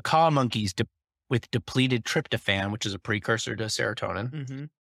 Macaw monkeys with depleted tryptophan, which is a precursor to serotonin. Mm-hmm.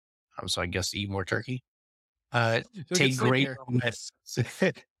 So I guess eat more turkey. You'll get Take great sleepier. risks.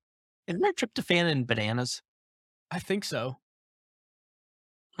 Isn't there tryptophan in bananas? I think so.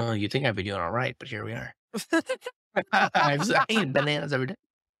 Oh, you'd think I'd be doing all right, but here we are. I eat bananas every day.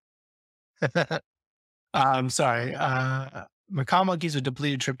 I'm sorry. Macaw monkeys with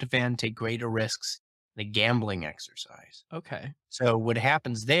depleted tryptophan take greater risks in a gambling exercise. Okay. So what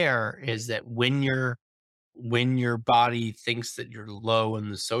happens there is that when your body thinks that you're low in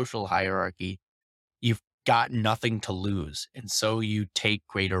the social hierarchy, you've got nothing to lose, and so you take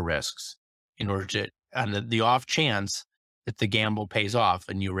greater risks in order to, on the off chance that the gamble pays off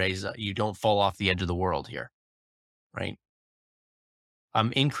and you don't fall off the edge of the world here, right?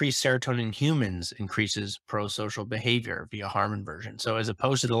 Increased serotonin in humans increases pro-social behavior via harm inversion. So as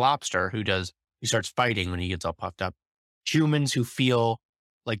opposed to the lobster who starts fighting when he gets all puffed up, humans who feel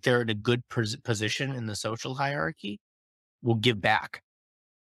like they're in a good position in the social hierarchy will give back.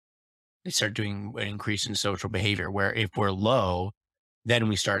 They start doing an increase in social behavior where if we're low, then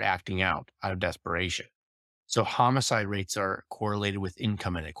we start acting out of desperation. So homicide rates are correlated with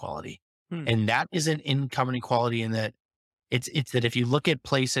income inequality. And that isn't income inequality in that it's that if you look at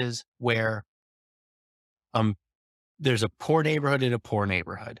places where there's a poor neighborhood and a poor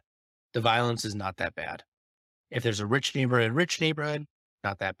neighborhood, the violence is not that bad. If there's a rich neighborhood,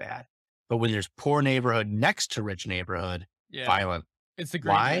 not that bad. But when there's poor neighborhood next to rich neighborhood, violent. It's the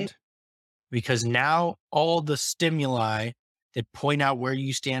Why? gradient. Because now all the stimuli that point out where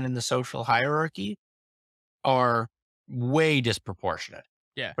you stand in the social hierarchy are way disproportionate.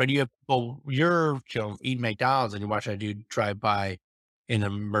 Yeah. Right. You're eating McDonald's and you watch that dude drive by in a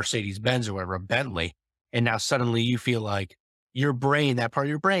Mercedes Benz or whatever, a Bentley. And now suddenly you feel like your brain, that part of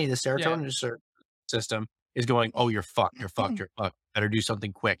your brain, the serotonin system is going, oh, you're fucked. You're fucked. You're fucked. Better do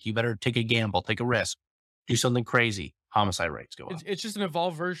something quick. You better take a gamble, take a risk, do something crazy. Homicide rates go up. It's just an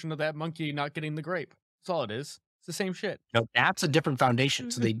evolved version of that monkey not getting the grape. That's all it is. It's the same shit. No, that's a different foundation.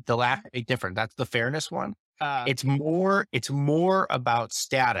 So the laugh is different. That's the fairness one. It's more about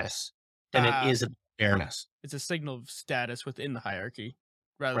status than it is about fairness. It's a signal of status within the hierarchy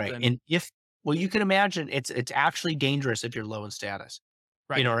rather than. And you can imagine it's actually dangerous if you're low in status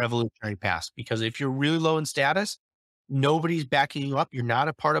in our evolutionary past, because if you're really low in status, nobody's backing you up. You're not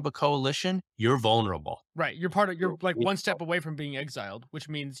a part of a coalition. You're vulnerable. Right. You're like one step away from being exiled, which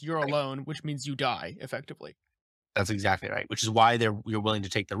means you're alone, which means you die effectively. That's exactly right. Which is why you're willing to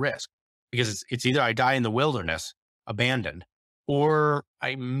take the risk, because it's either I die in the wilderness, abandoned, or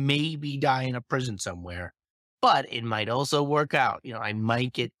I maybe die in a prison somewhere, but it might also work out. I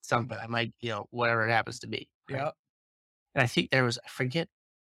might get something. I might, whatever it happens to be. Right? Yeah. And I think I forget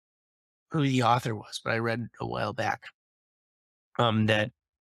who the author was, but I read a while back that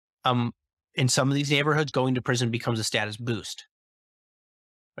in some of these neighborhoods, going to prison becomes a status boost.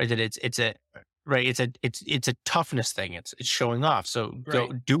 Right? That it's a toughness thing. It's showing off. So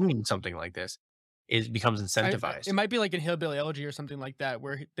doing something like this becomes incentivized. It might be like in Hillbilly Elegy or something like that,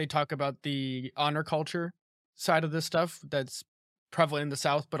 where they talk about the honor culture side of this stuff that's prevalent in the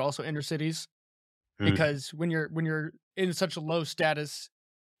South, but also inner cities. Because when you're in such low status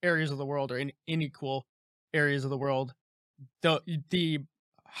areas of the world or in unequal areas of the world, the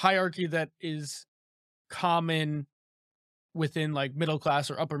hierarchy that is common within like middle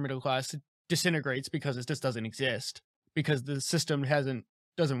class or upper middle class disintegrates because it just doesn't exist, because the system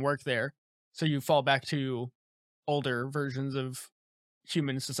doesn't work there. So you fall back to older versions of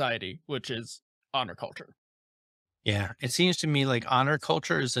human society, which is honor culture. Yeah. It seems to me like honor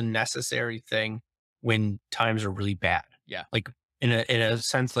culture is a necessary thing when times are really bad. Yeah. Like in a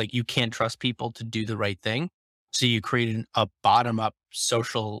sense, like you can't trust people to do the right thing. So you create a bottom up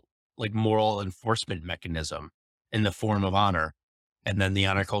social, like moral enforcement mechanism in the form of honor. And then the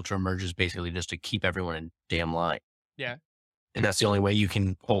honor culture emerges basically just to keep everyone in damn line. Yeah. And that's the only way you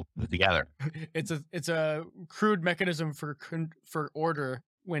can hold it together. It's a crude mechanism for order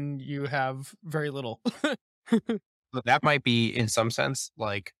when you have very little. But that might be in some sense,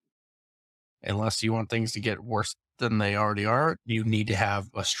 like, unless you want things to get worse than they already are, you need to have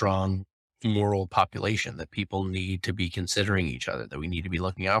a strong moral population that people need to be considering each other, that we need to be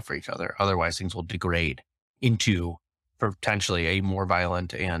looking out for each other. Otherwise, things will degrade into potentially a more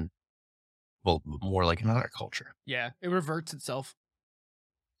violent and, well, more like another culture. Yeah, it reverts itself.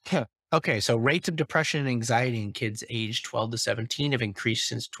 Okay, so rates of depression and anxiety in kids aged 12 to 17 have increased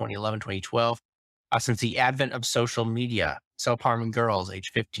since 2011, 2012. Since the advent of social media, self-harm in girls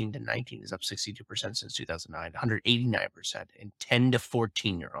aged 15 to 19 is up 62% since 2009, 189% in 10 to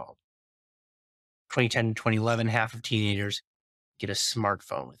 14-year-old. 2010 to 2011, half of teenagers get a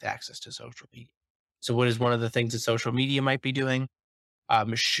smartphone with access to social media. So what is one of the things that social media might be doing?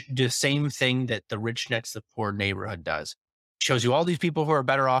 The same thing that the rich next to the poor neighborhood does. Shows you all these people who are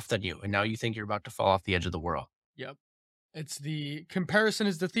better off than you. And now you think you're about to fall off the edge of the world. Yep. It's the comparison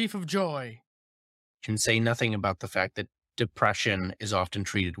is the thief of joy. Can say nothing about the fact that depression is often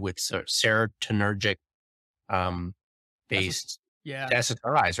treated with serotonergic based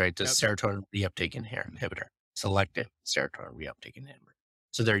SSRIs, right? The serotonin reuptake inhibitor, selective serotonin reuptake inhibitor.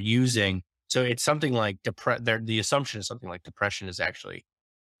 So they're using, so it's something like the assumption is something like depression is actually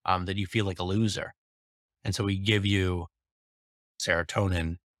that you feel like a loser. And so we give you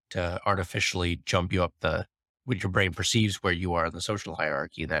serotonin to artificially jump you up what your brain perceives where you are in the social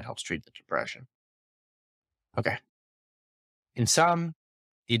hierarchy, and that helps treat the depression. Okay. In some,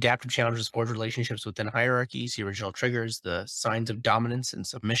 the adaptive challenges forge relationships within hierarchies, the original triggers, the signs of dominance and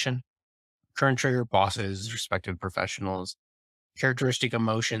submission. Current trigger, bosses, respective professionals, characteristic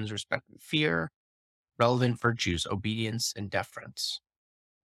emotions, respective fear, relevant virtues, obedience, and deference.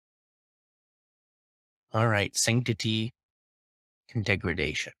 All right, sanctity and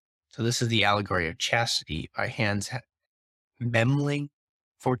degradation. So this is the allegory of chastity by Hans Memling,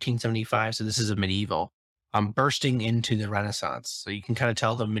 1475. So this is a medieval. Bursting into the Renaissance. So you can kind of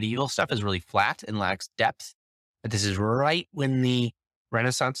tell the medieval stuff is really flat and lacks depth. But this is right when the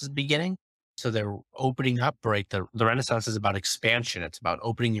Renaissance is beginning. So they're opening up, right? The Renaissance is about expansion. It's about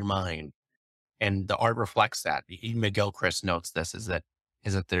opening your mind. And the art reflects that. Even McGilchrist notes this, is that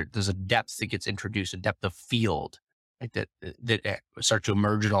there's a depth that gets introduced, a depth of field, like that start to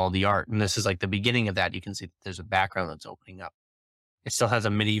emerge in all the art. And this is like the beginning of that. You can see that there's a background that's opening up. It still has a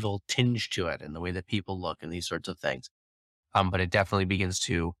medieval tinge to it in the way that people look and these sorts of things. But it definitely begins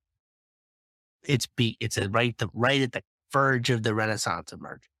to, it's right at the verge of the Renaissance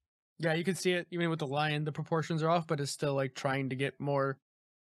emerge. Yeah, you can see it even with the lion, the proportions are off, but it's still like trying to get more.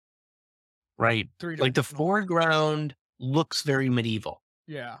 Right. Like the foreground looks very medieval.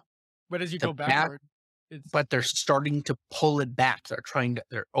 Yeah. But as you go backward, but they're starting to pull it back.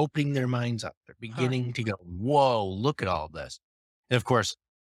 They're opening their minds up. They're beginning to go, whoa, look at all this. And of course,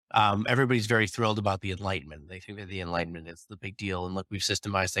 everybody's very thrilled about the Enlightenment. They think that the Enlightenment is the big deal. And look, we've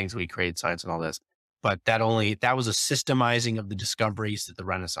systemized things. We created science and all this. But that was a systemizing of the discoveries that the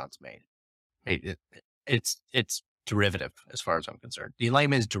Renaissance made. It's derivative as far as I'm concerned. The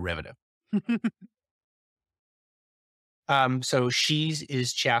Enlightenment is derivative. So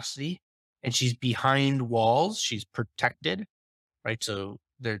is chastity, and she's behind walls. She's protected, right? So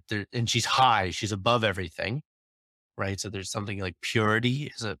and she's high. She's above everything. Right. So there's something like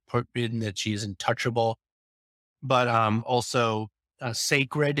purity is in that she's untouchable, but also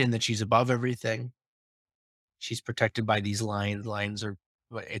sacred in that she's above everything. She's protected by these lions.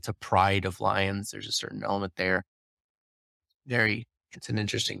 It's a pride of lions. There's a certain element there. It's an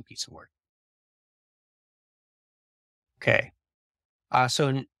interesting piece of work. Okay.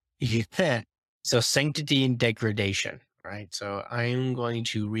 So sanctity and degradation, right? So I'm going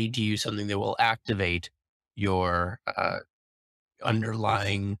to read to you something that will activate your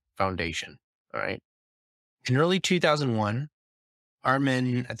underlying foundation. All right. In early 2001,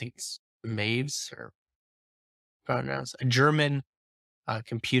 Armin, I think it's Maves or pronouns, a German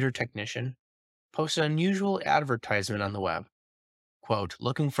computer technician, posted an unusual advertisement on the web. Quote,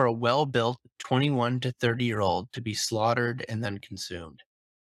 looking for a well-built 21 to 30-year-old to be slaughtered and then consumed.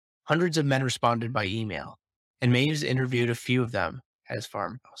 Hundreds of men responded by email, and Maves interviewed a few of them at his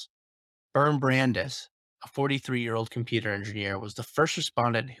farmhouse. Bernd Brandes, a 43-year-old computer engineer, was the first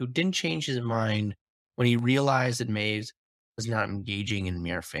respondent who didn't change his mind when he realized that Maves was not engaging in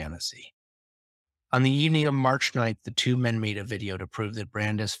mere fantasy. On the evening of March 9th, the two men made a video to prove that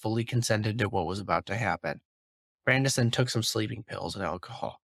Brandes fully consented to what was about to happen. Brandes then took some sleeping pills and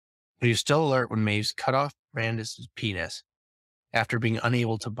alcohol. But he was still alert when Maves cut off Brandes' penis after being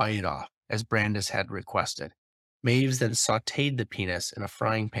unable to bite it off, as Brandes had requested. Maves then sauteed the penis in a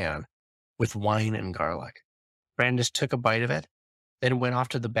frying pan with wine and garlic. Brandes took a bite of it, then went off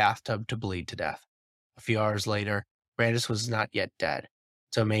to the bathtub to bleed to death. A few hours later, Brandes was not yet dead,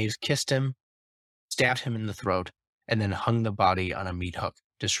 so Maves kissed him, stabbed him in the throat, and then hung the body on a meat hook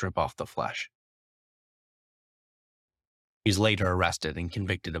to strip off the flesh. He was later arrested and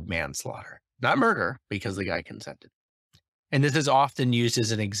convicted of manslaughter. Not murder, because the guy consented. And this is often used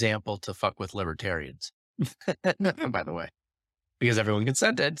as an example to fuck with libertarians, by the way, because everyone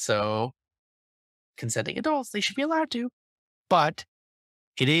consented, so consenting adults, they should be allowed to. But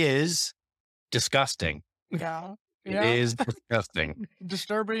it is disgusting. Yeah. It is disgusting.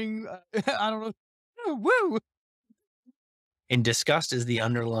 Disturbing. I don't know. Oh, woo. And disgust is the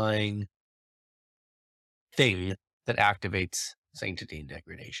underlying thing that activates sanctity and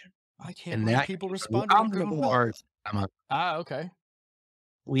degradation. I can't And believe that people comes from responded to Google Health. omnivores. Okay.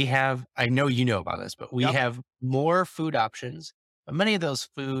 We have, I know you know about this, but we Yep. have more food options, but many of those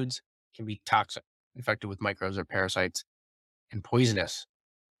foods can be toxic, infected with microbes or parasites, and poisonous.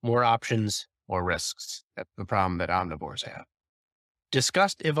 More options, more risks. That's the problem that omnivores have.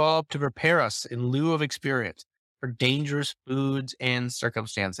 Disgust evolved to prepare us in lieu of experience for dangerous foods and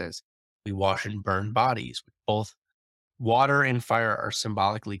circumstances. We wash and burn bodies. Both water and fire are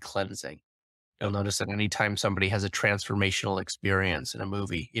symbolically cleansing. You'll notice that anytime somebody has a transformational experience in a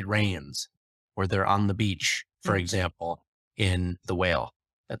movie, it rains, or they're on the beach, for example, in The Whale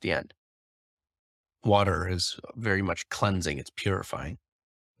at the end. Water is very much cleansing, it's purifying.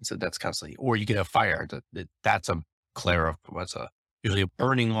 So that's constantly, or you get a fire. That's a usually a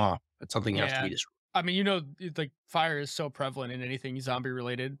burning off. It's something else to be destroyed. I mean, like fire is so prevalent in anything zombie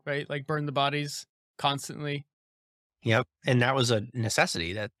related, right? Like burn the bodies constantly. Yep. And that was a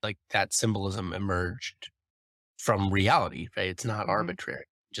necessity that symbolism emerged from reality, right? It's not arbitrary.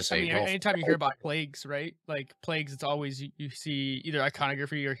 Just say, anytime you hear about plagues, right? Like plagues, it's always, you see either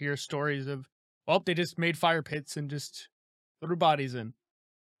iconography or hear stories of, they just made fire pits and just threw bodies in.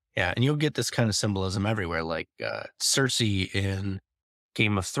 Yeah. And you'll get this kind of symbolism everywhere. Like Cersei in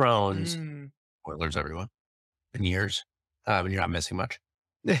Game of Thrones, spoilers everyone, in years, you're not missing much.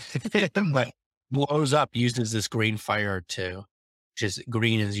 But blows up, uses this green fire to,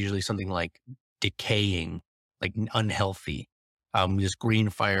 green is usually something like decaying, like unhealthy. This green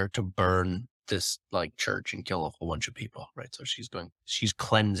fire to burn this like church and kill a whole bunch of people, right? So she's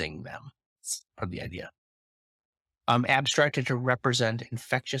cleansing them. That's part of the idea. Abstracted to represent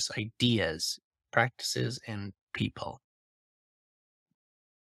infectious ideas, practices, and people.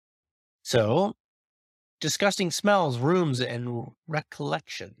 So, disgusting smells, rooms, and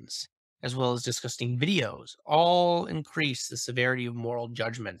recollections, as well as disgusting videos, all increase the severity of moral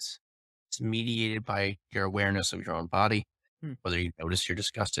judgments. It's mediated by your awareness of your own body, whether you notice you're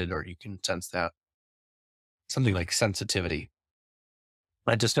disgusted or you can sense that. Something like sensitivity.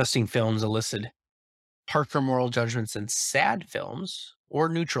 Disgusting films elicit harsher moral judgments than sad films or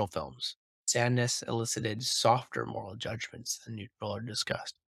neutral films. Sadness elicited softer moral judgments than neutral or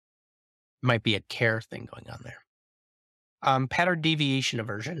disgust. Might be a care thing going on there. Pattern deviation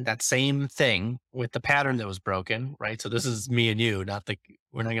aversion, that same thing with the pattern that was broken, right? So this is me and you, we're not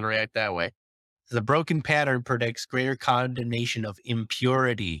going to react that way. The broken pattern predicts greater condemnation of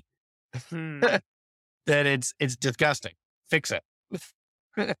impurity. That it's disgusting. Fix it.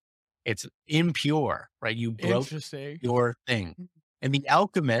 It's impure, right? You broke your thing. And the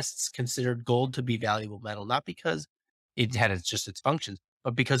alchemists considered gold to be valuable metal, not because it had its functions,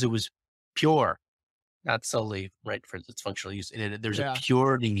 but because it was pure, not solely right for its functional use. There's a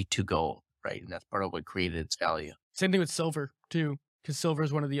purity to gold, right? And that's part of what created its value. Same thing with silver too, because silver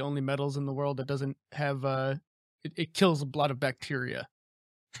is one of the only metals in the world that doesn't have it kills a lot of bacteria.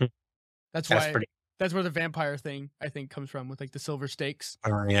 That's where the vampire thing I think comes from, with like the silver stakes.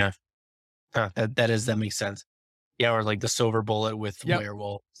 Oh yeah, that makes sense. Yeah, or like the silver bullet with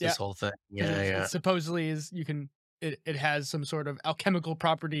werewolves. This whole thing. Yeah. It supposedly it has some sort of alchemical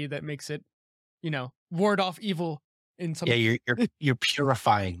property that makes it, ward off evil in some. Yeah, you're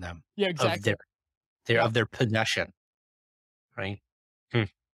purifying them. Yeah, exactly. Of their possession, right?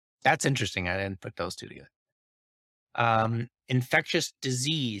 That's interesting. I didn't put those two together. Infectious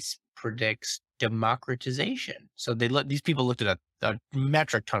disease predicts democratization. So these people looked at a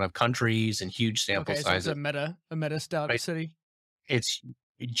metric ton of countries and huge sample sizes. So it's a meta study. It's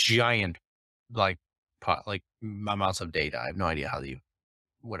giant, like amounts of data. I have no idea how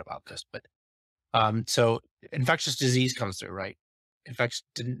what about this, but so infectious disease comes through, right? Infectious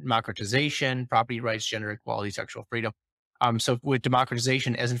democratization, property rights, gender equality, sexual freedom. So with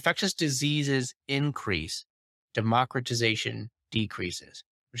democratization, as infectious diseases increase, democratization decreases,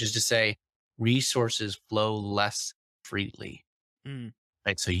 which is to say resources flow less freely.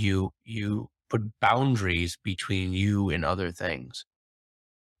 Right. So you put boundaries between you and other things,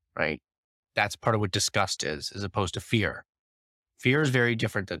 right? That's part of what disgust is, as opposed to fear. Fear is very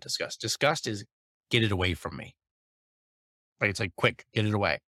different than disgust. Disgust is get it away from me. Right? It's like, quick, get it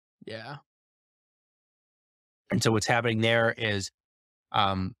away. Yeah. And so what's happening there is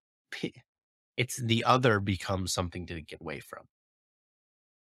it's the other becomes something to get away from.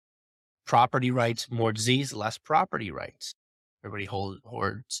 Property rights, more disease, less property rights. Everybody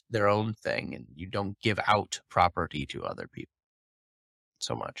hoards their own thing, and you don't give out property to other people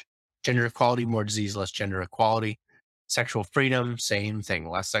so much. Gender equality, more disease, less gender equality. Sexual freedom, same thing,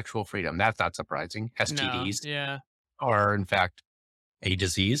 less sexual freedom. That's not surprising. STDs are, in fact, a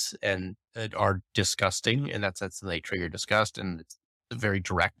disease and are disgusting in that sense, and they trigger disgust, and it's a very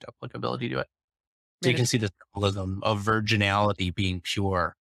direct applicability to it. So you Man, can see the symbolism of virginality being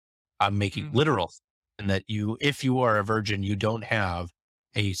pure, making mhm. literal, and that if you are a virgin, you don't have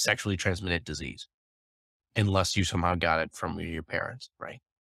a sexually transmitted disease unless you somehow got it from your parents, right?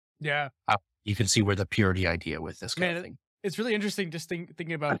 Yeah, You can see where the purity idea with this kind man, of thing. it's really interesting just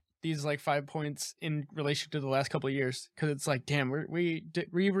thinking about these like 5 points in relation to the last couple of years because it's like, damn, we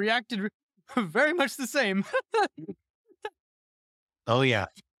reacted very much the same. Oh yeah,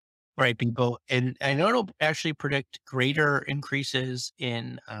 right. People, and I know it'll actually predict greater increases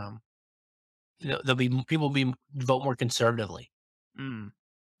in. There'll be people be vote more conservatively. Mm,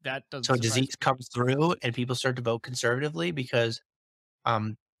 that So doesn't a surprise disease me. comes through, and people start to vote conservatively because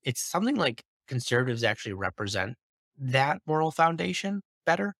it's something like conservatives actually represent that moral foundation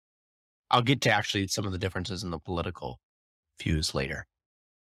better. I'll get to actually some of the differences in the political views later.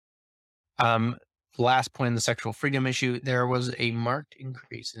 Um, Last point on the sexual freedom issue, there was a marked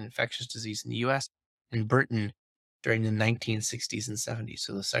increase in infectious disease in the US and Britain during the 1960s and 70s.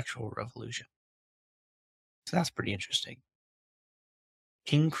 So the sexual revolution. So that's pretty interesting.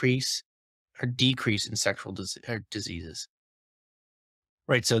 Increase or decrease in sexual diseases.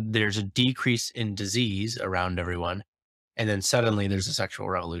 Right. So there's a decrease in disease around everyone. And then suddenly there's a sexual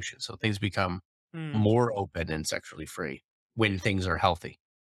revolution. So things become Mm, more open and sexually free when things are healthy.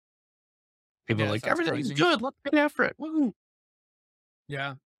 People yeah, are that's like, not everything's surprising. good. Let's get after it. Woo.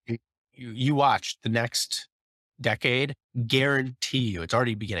 Yeah. You, you watch the next decade, guarantee you, it's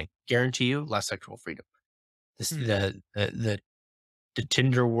already beginning, guarantee you less sexual freedom. This, Hmm. the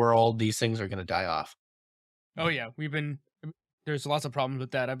Tinder world, these things are going to die off. Oh yeah, there's lots of problems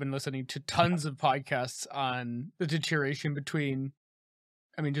with that. I've been listening to tons of podcasts on the deterioration between,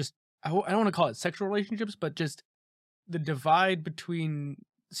 I mean, just I don't want to call it sexual relationships, but just the divide between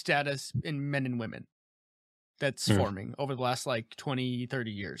status in men and women that's Mm. forming over the last like 20,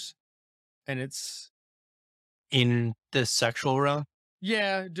 30 years. And it's, In the sexual realm.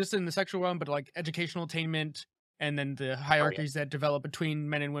 yeah, just in the sexual realm, but like educational attainment and then the Oh, yeah. hierarchies that develop between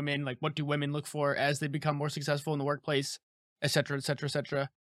men and women, like what do women look for as they become more successful in the workplace, et cetera, et cetera, et cetera.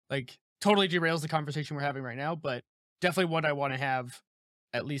 Like totally derails the conversation we're having right now, but definitely what I want to have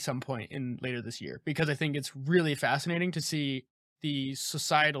at least some point in later this year because I think it's really fascinating to see the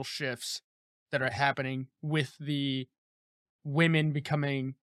societal shifts that are happening with the women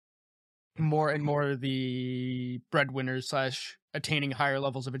becoming more and more the breadwinners slash attaining higher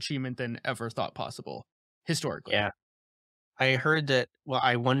levels of achievement than ever thought possible historically. Yeah. I heard that. Well,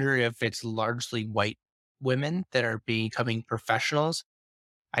 I wonder if it's largely white women that are becoming professionals.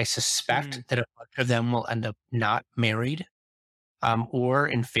 I Mm, suspect that a bunch of them will end up not married, or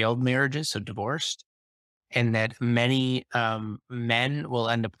in failed marriages, so divorced, and that many men will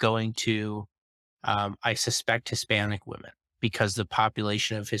end up going to, I suspect, Hispanic women because the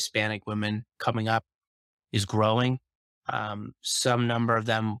population of Hispanic women coming up is growing. Some number of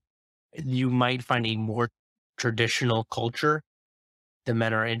them, you might find a more traditional culture the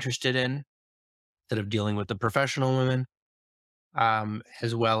men are interested in instead of dealing with the professional women,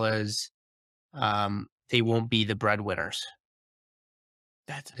 as well as they won't be the breadwinners.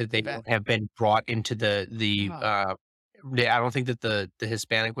 that's That they that. won't have been brought into Ah, I don't think that the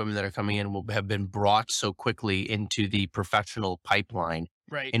Hispanic women that are coming in will have been brought so quickly into the professional pipeline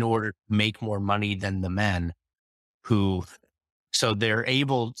right. in order to make more money than the men who, so they're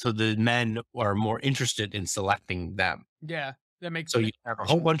able, so the men are more interested in selecting them. Yeah, that makes So you have a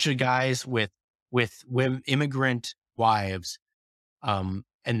whole bunch of guys with women, immigrant wives, and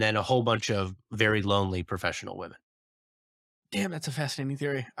then a whole bunch of very lonely professional women. damn. That's a fascinating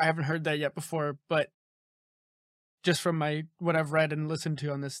theory. I haven't heard that yet before, but just from my what I've read and listened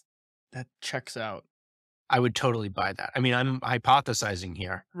to on this, that checks out. I would totally buy that. I mean, I'm hypothesizing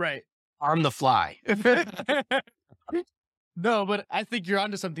here Right. on the fly. No, but I think you're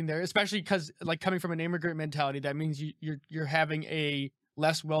onto something there, especially because, like, coming from an immigrant mentality, that means you're having a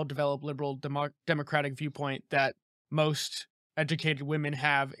less well developed liberal democratic viewpoint that most educated women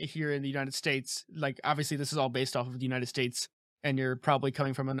have here in the United States. Like, obviously, this is all based off of the United States, and you're probably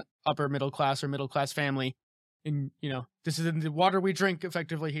coming from an upper middle class or middle class family, and this is in the water we drink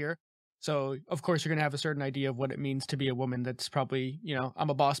effectively here. So, of course, you're gonna have a certain idea of what it means to be a woman. That's probably I'm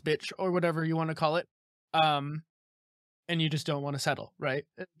a boss bitch or whatever you want to call it. Um, and you just don't want to settle, right?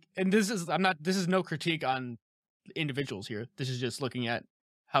 And this is no critique on individuals here. This is just looking at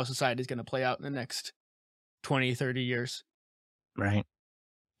how society is going to play out in the next 20, 30 years. Right.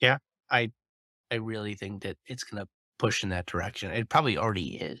 Yeah. I I really think that it's gonna push in that direction. It probably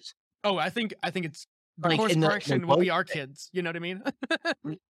already is. Oh, I think it's The like course in the correction will be our kids. You know what I mean?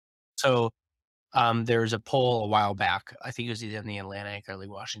 so there was a poll a while back. I think it was either in the Atlantic or the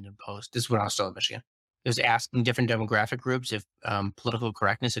Washington Post. This is when I was still in Michigan. It was asking different demographic groups if political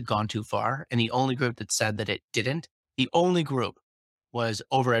correctness had gone too far. And the only group that said that it didn't, the only group was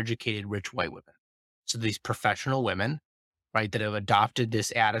overeducated, rich white women. So these professional women, right, that have adopted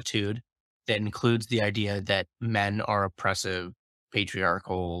this attitude that includes the idea that men are oppressive,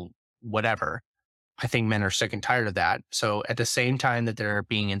 patriarchal, whatever. I think men are sick and tired of that. So at the same time that they're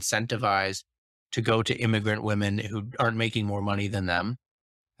being incentivized to go to immigrant women who aren't making more money than them,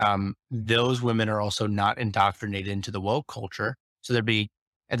 those women are also not indoctrinated into the woke culture. So they're being,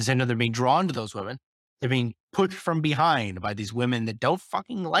 at the same time, they're being drawn to those women. They're being pushed from behind by these women that don't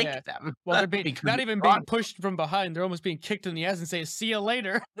fucking like Yeah. them. Well, they're being because not they're even drawn being pushed from behind. They're almost being kicked in the ass and say, "See you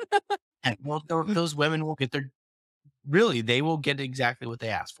later." And well, those women will get they will get exactly what they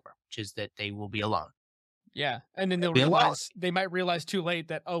asked for, which is that they will be alone. Yeah, and then they'll Be alone. realize they might realize too late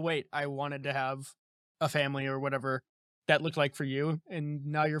that, oh wait, I wanted to have a family or whatever that looked like for you, and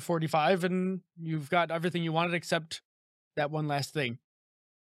now you're 45 and you've got everything you wanted except that one last thing.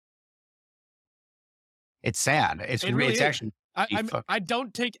 It's sad. It really It's is. actually I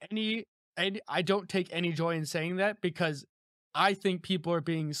don't take any joy in saying that, because I think people are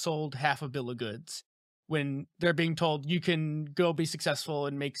being sold half a bill of goods when they're being told you can go be successful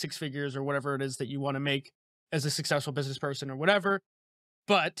and make six figures or whatever it is that you want to make as a successful business person or whatever.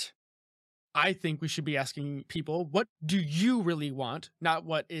 But I think we should be asking people, what do you really want? Not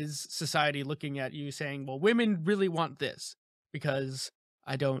what is society looking at you saying, well, women really want this, because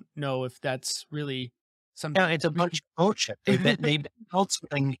I don't know if that's really something. No, it's a bunch of bullshit. They've been told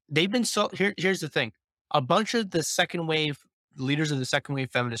something. Here's the thing. A bunch of the second wave leaders of the second wave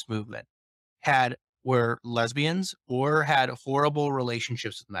feminist movement were lesbians or had horrible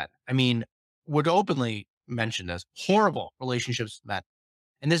relationships with men. I mean, would openly mention this, horrible relationships with men.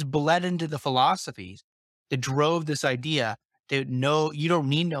 And this bled into the philosophies that drove this idea that no, you don't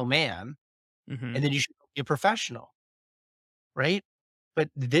need no man, Mhm. and then you should be a professional. Right? But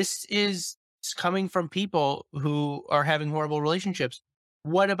this is coming from people who are having horrible relationships.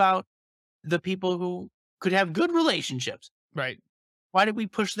 What about the people who could have good relationships? Right. Why did we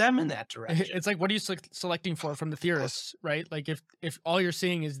push them in that direction? It's like, what are you selecting for from the theorists, right? Like if all you're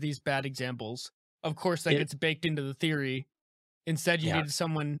seeing is these bad examples, of course that gets baked into the theory. Instead, you needed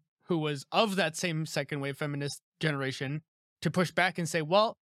someone who was of that same second wave feminist generation to push back and say,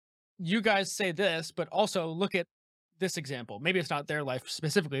 well, you guys say this, but also look at this example. Maybe it's not their life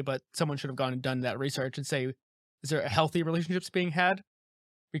specifically, but someone should have gone and done that research and say, is there a healthy relationships being had?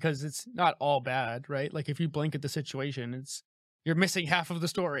 Because it's not all bad, right? Like if you blink at the situation, you're missing half of the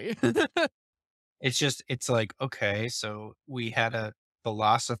story. It's like, okay, so we had a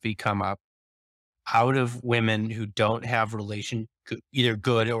philosophy come up out of women who don't have either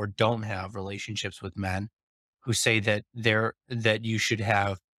good or don't have relationships with men, who say that that you should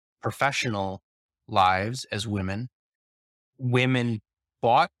have professional lives as women. Women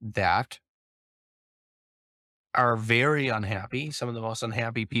bought that, are very unhappy. Some of the most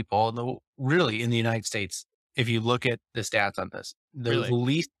unhappy people really in the United States. If you look at the stats on this, the Really?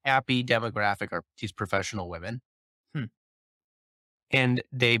 least happy demographic are these professional women. And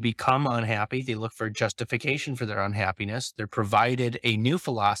they become unhappy. They look for justification for their unhappiness. They're provided a new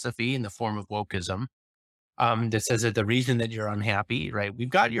philosophy in the form of wokeism that says that the reason that you're unhappy, right? We've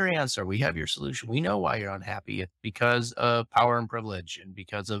got your answer. We have your solution. We know why you're unhappy. It's because of power and privilege and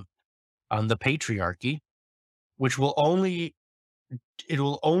because of the patriarchy, which will only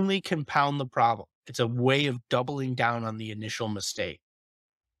compound the problem. It's a way of doubling down on the initial mistake.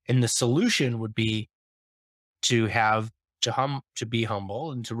 And the solution would be to be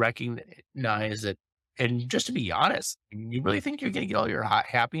humble and to recognize that, and just to be honest, you really think you're going to get all your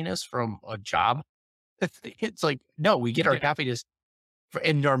happiness from a job? It's like, no, we get our happiness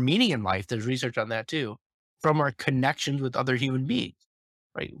and our meaning in life. There's research on that too, from our connections with other human beings,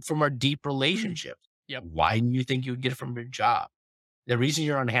 right? From our deep relationships. Yep. Why do you think you would get it from your job? The reason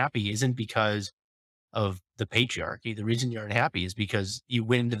you're unhappy isn't because of the patriarchy. The reason you're unhappy is because you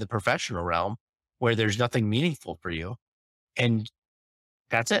went into the professional realm where there's nothing meaningful for you. And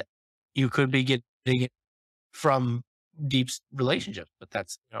that's it. You could be getting it from deep relationships, but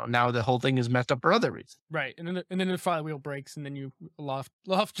that's, now the whole thing is messed up for other reasons. Right. And then the flywheel breaks and then you loft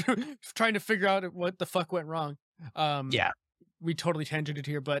trying to figure out what the fuck went wrong. We totally tangented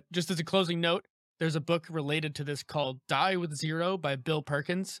here, but just as a closing note, there's a book related to this called Die with Zero by Bill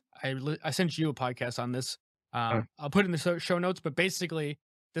Perkins. I sent you a podcast on this. I'll put it in the show notes, but basically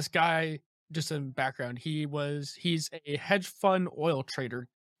this guy, just in background, he's a hedge fund oil trader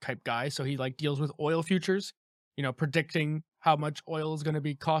type guy. So he like deals with oil futures, predicting how much oil is going to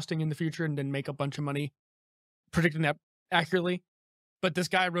be costing in the future and then make a bunch of money predicting that accurately. But this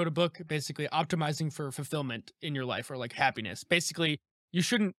guy wrote a book basically optimizing for fulfillment in your life, or like happiness. Basically, you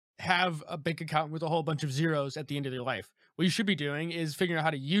shouldn't have a bank account with a whole bunch of zeros at the end of your life. What you should be doing is figuring out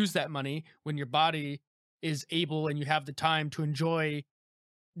how to use that money when your body is able and you have the time to enjoy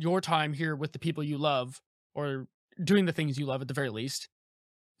your time here with the people you love, or doing the things you love at the very least,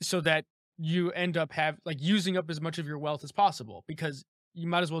 so that you end up using up as much of your wealth as possible, because you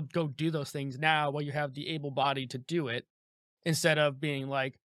might as well go do those things now while you have the able body to do it, instead of being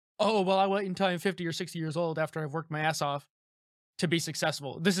like, oh, well, I wait until I'm 50 or 60 years old after I've worked my ass off to be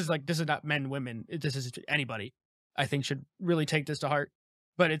successful. This is not men, women. This is anybody, I think, should really take this to heart.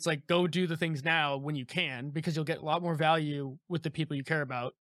 But it's like, go do the things now when you can, because you'll get a lot more value with the people you care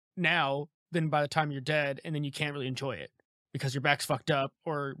about now than by the time you're dead, and then you can't really enjoy it because your back's fucked up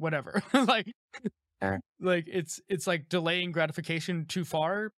or whatever. It's like delaying gratification too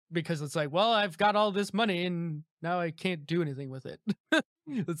far, because it's like, well, I've got all this money and now I can't do anything with it.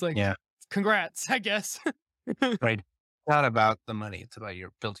 It's like, Yeah. congrats, I guess. Right. Not about the money. It's about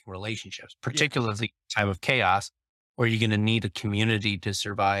your building relationships, particularly time of chaos, where you're going to need a community to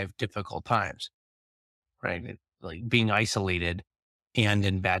survive difficult times. Right. Like being isolated and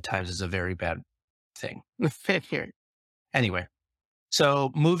in bad times is a very bad thing. Anyway,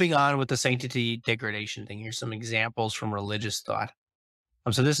 so moving on with the sanctity degradation thing, here's some examples from religious thought.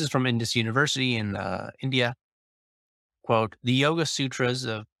 So this is from Indus University in India. Quote, the Yoga Sutras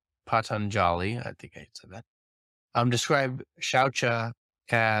of Patanjali, I think I said that, describe Shaucha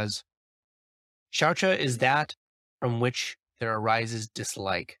as, Shaucha is that from which there arises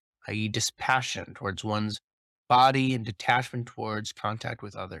dislike, i.e. dispassion towards one's body and detachment towards contact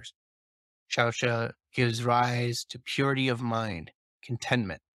with others. Shaucha gives rise to purity of mind,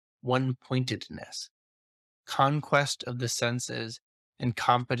 contentment, one-pointedness, conquest of the senses, and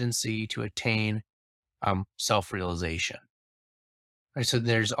competency to attain self-realization. Right, so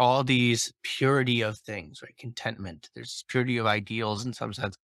there's all these purity of things, right? Contentment. There's purity of ideals in some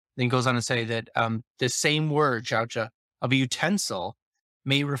sense. Then goes on to say that the same word, shaucha, of a utensil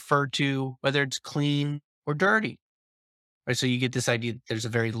may refer to whether it's clean or dirty. Right, so you get this idea that there's a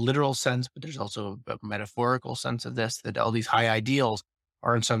very literal sense, but there's also a metaphorical sense of this, that all these high ideals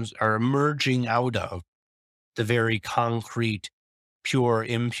are emerging out of the very concrete, pure,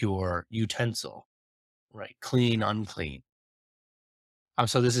 impure utensil, right? Clean, unclean.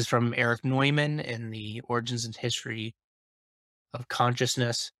 So this is from Eric Neumann in the Origins and History of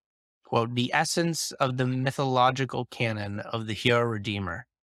Consciousness. Quote, the essence of the mythological canon of the hero redeemer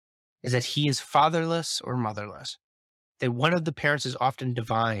is that he is fatherless or motherless, that one of the parents is often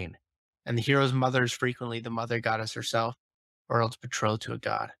divine, and the hero's mother is frequently the mother goddess herself, or else betrothed to a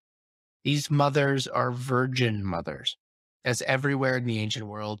god. These mothers are virgin mothers. As everywhere in the ancient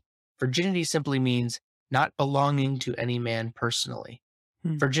world, virginity simply means not belonging to any man personally.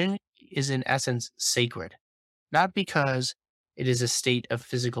 Virginity is in essence sacred, not because it is a state of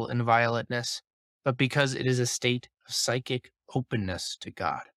physical inviolateness, but because it is a state of psychic openness to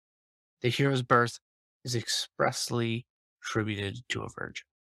God. The hero's birth is expressly attributed to a virgin.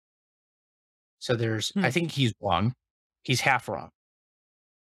 So I think he's wrong. He's half wrong.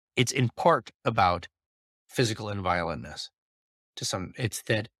 It's in part about physical inviolateness. It's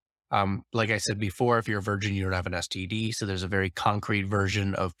that, like I said before, if you're a virgin, you don't have an STD. So there's a very concrete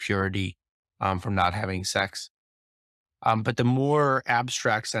version of purity from not having sex. But the more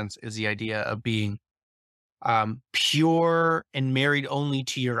abstract sense is the idea of being pure and married only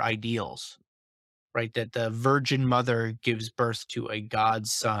to your ideals, right? That the virgin mother gives birth to a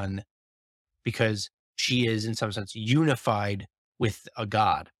God's son because she is, in some sense, unified with a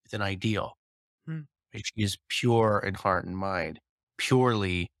God, with an ideal. Right? She is pure in heart and mind,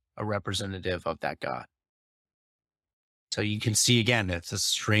 purely a representative of that God. So you can see again, it's a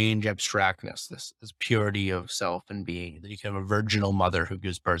strange abstractness, this purity of self and being, that you can have a virginal mother who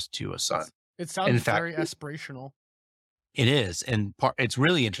gives birth to a son. It sounds very aspirational. It is. And it's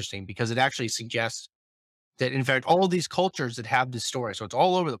really interesting because it actually suggests that, in fact, all of these cultures that have this story, so it's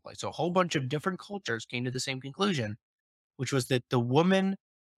all over the place. So a whole bunch of different cultures came to the same conclusion, which was that the woman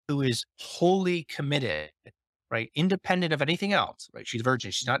who is wholly committed, right, independent of anything else, right? She's a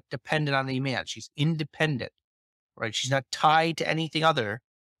virgin. She's not dependent on any man. She's independent, right? She's not tied to anything other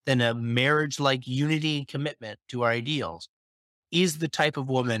than a marriage-like unity and commitment to our ideals, is the type of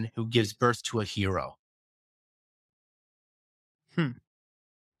woman who gives birth to a hero.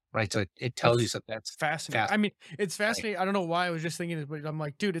 Right. So it tells you something that's fascinating. I mean, it's fascinating. I don't know why I was just thinking this, but I'm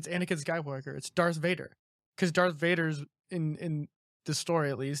like, dude, it's Anakin Skywalker. It's Darth Vader. Because Darth Vader's in the story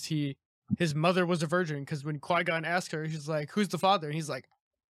at least, his mother was a virgin because when Qui-Gon asked her, she's like, "Who's the father?" And he's like,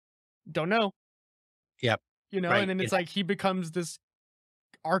 "Don't know." Yep. And Right. then it's like he becomes this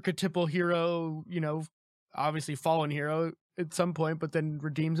archetypal hero, obviously fallen hero at some point, but then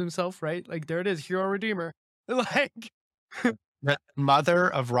redeems himself, right? Like there it is, hero redeemer. Like, The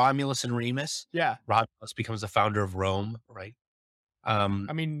mother of Romulus and Remus. yeah. Romulus becomes the founder of Rome, right? I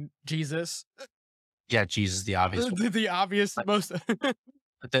mean, Jesus, Yeah, Jesus, the obvious one. the obvious But- most.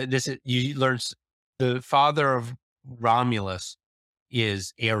 But this is, you learn the father of Romulus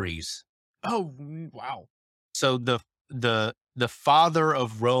is Ares. Oh, wow. So the father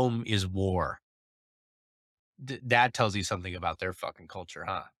of Rome is war. That tells you something about their fucking culture,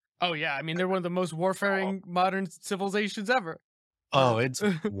 huh? Oh yeah, I mean they're one of the most warfaring modern civilizations ever. Oh, it's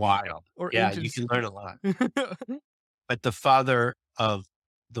wild. Or Yeah, you ancient. can learn a lot. But the father of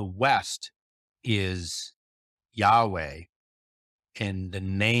the West is Yahweh, and the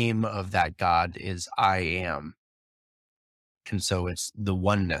name of that God is I am. And so it's the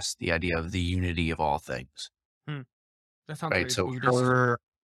oneness, the idea of the unity of all things, That sounds right? very So Buddhist.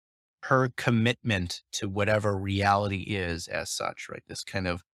 her commitment to whatever reality is as such, right? This kind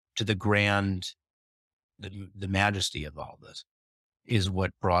of to the grand, the majesty of all this is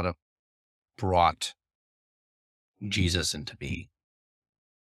what brought Jesus into being.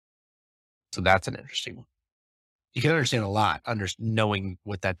 So that's an interesting one. You can understand a lot, knowing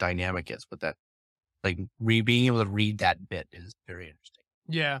what that dynamic is, what that like being able to read that bit is very interesting.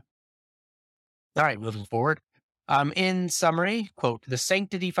 Yeah. All right, moving forward. In summary, quote, the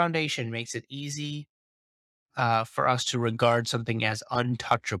Sanctity Foundation makes it easy for us to regard something as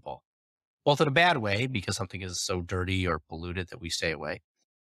untouchable, both in a bad way, because something is so dirty or polluted that we stay away,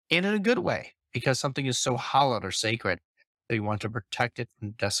 and in a good way, because something is so hallowed or sacred that we want to protect it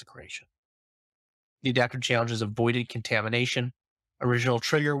from desecration. The adaptive challenge is avoided contamination, original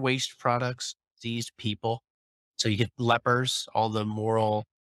trigger, waste products, diseased people. So you get lepers, all the moral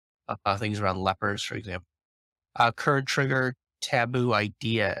things around lepers, for example. Current trigger, taboo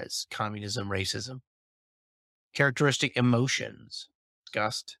ideas, communism, racism. Characteristic emotions,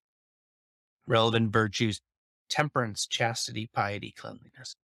 disgust. Relevant virtues, temperance, chastity, piety,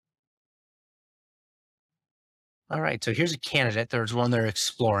 cleanliness. All right, so here's a candidate. There's one they're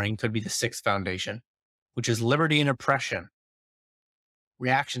exploring, could be the Sixth Foundation, which is liberty and oppression.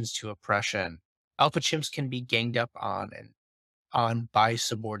 Reactions to oppression. Alpha chimps can be ganged up on by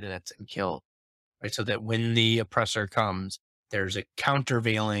subordinates and killed, right? So that when the oppressor comes, there's a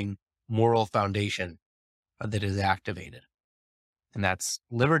countervailing moral foundation that is activated. And that's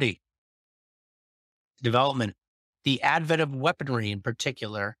liberty. Development. The advent of weaponry in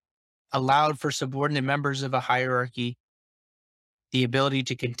particular allowed for subordinate members of a hierarchy the ability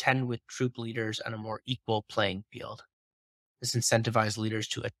to contend with troop leaders on a more equal playing field. This incentivized leaders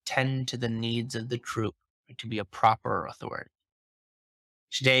to attend to the needs of the troop, to be a proper authority.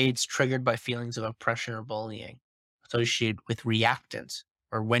 Today, it's triggered by feelings of oppression or bullying associated with reactance,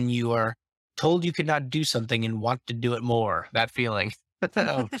 or when you are told you cannot do something and want to do it more. That feeling.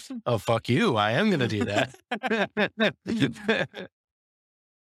 Oh, fuck you. I am going to do that.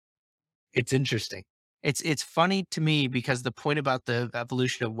 It's interesting. It's funny to me because the point about the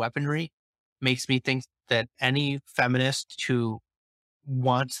evolution of weaponry makes me think that any feminist who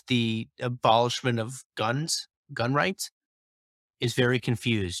wants the abolishment of gun rights is very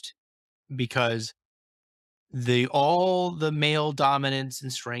confused because all the male dominance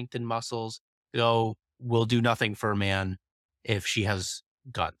and strength and muscles will do nothing for a man if she has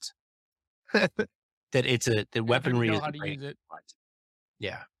guns. That the weaponry know is how to use it.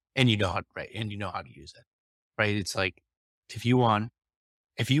 Yeah. And you know how to use it. Right. It's like if you want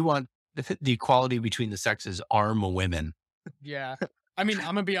the equality between the sexes, arm women. Yeah. I mean, I'm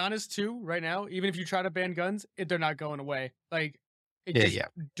gonna be honest too, right now, even if you try to ban guns, they're not going away. Like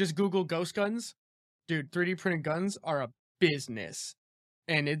just Google ghost guns. Dude, 3D printed guns are a business.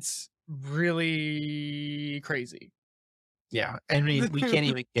 And it's really crazy. Yeah. I mean, we can't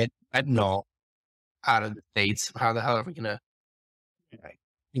even get fentanyl out of the States. How the hell are we gonna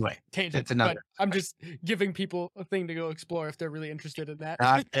anyway, tangent, it's another. but I'm just giving people a thing to go explore if they're really interested in that.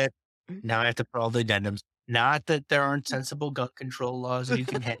 Not that now I have to put all the addendums. Not that there aren't sensible gun control laws that you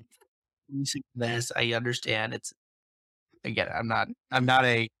can have. This I understand. It's again, I'm not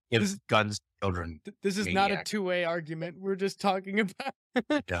a give guns to children. This is not a two-way argument. We're just talking about.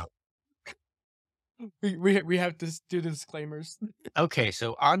 No. We have to do the disclaimers. Okay,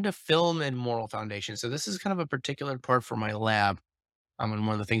 so on to film and moral foundation. So this is kind of a particular part for my lab. And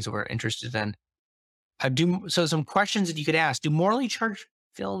one of the things that we're interested in. So some questions that you could ask. Do morally charged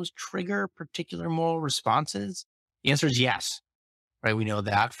films trigger particular moral responses? The answer is yes. right? We know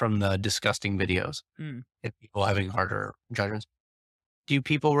that from the disgusting videos Mm. and people having harder judgments. Do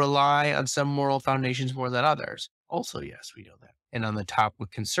people rely on some moral foundations more than others? Also, yes, we know that. And on the top,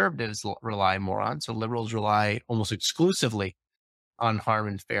 what conservatives rely more on. So liberals rely almost exclusively on harm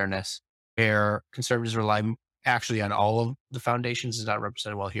and fairness, where conservatives rely actually on all of the foundations. Is not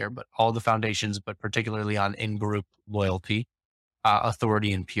represented well here, but all the foundations, but particularly on in-group loyalty,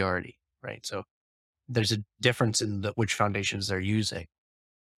 authority, and purity, right? So there's a difference in which foundations they're using.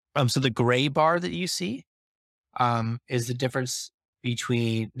 So the gray bar that you see is the difference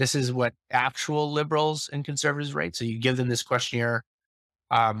between, this is what actual liberals and conservatives rate. So you give them this questionnaire,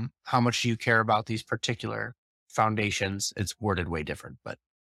 how much do you care about these particular foundations? It's worded way different, but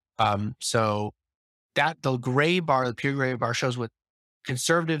so that the gray bar, the pure gray bar, shows what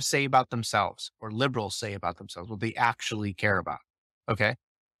conservatives say about themselves or liberals say about themselves, what they actually care about. Okay.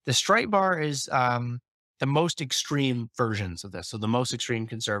 The stripe bar is the most extreme versions of this. So the most extreme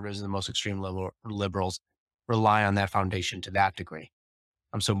conservatives and the most extreme liberals rely on that foundation to that degree.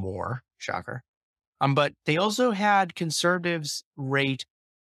 So more, shocker. But they also had conservatives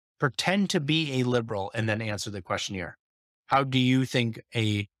pretend to be a liberal and then answer the questionnaire. How do you think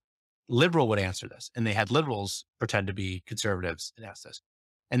a liberal would answer this? And they had liberals pretend to be conservatives and ask this.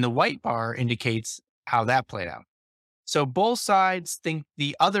 And the white bar indicates how that played out. So both sides think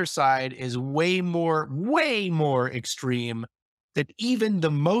the other side is way more extreme than even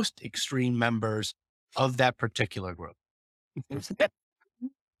the most extreme members of that particular group.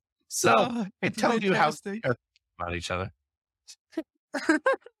 So it tells you how about each other.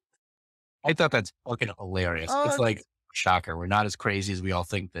 I thought that's fucking hilarious. It's like, shocker. We're not as crazy as we all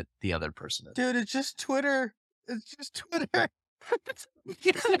think that the other person is. Dude, it's just Twitter. It's just Twitter.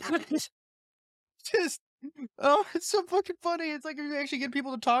 Just, oh, it's so fucking funny. It's like if you actually get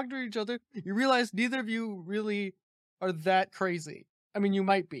people to talk to each other, you realize neither of you really are that crazy. I mean, you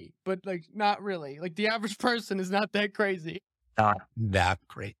might be, but like not really. Like the average person is not that crazy. Not that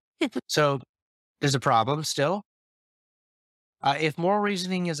great. So there's a problem still. If moral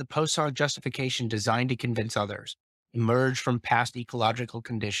reasoning is a post-hoc justification designed to convince others, emerged from past ecological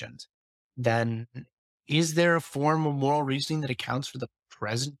conditions, then is there a form of moral reasoning that accounts for the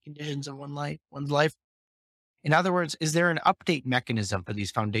present conditions of one's life? In other words, is there an update mechanism for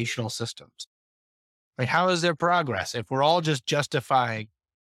these foundational systems? Right? How is there progress? If we're all just justifying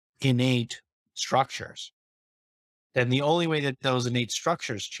innate structures, then the only way that those innate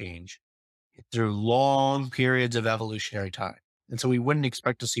structures change is through long periods of evolutionary time. And so we wouldn't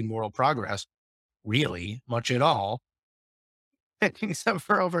expect to see moral progress really much at all, except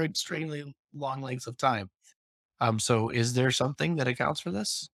for over extremely long lengths of time. So is there something that accounts for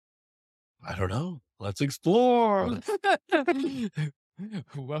this? I don't know. Let's explore.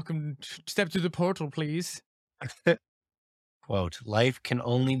 Welcome. Step through the portal, please. Quote, life can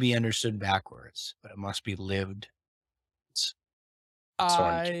only be understood backwards, but it must be lived.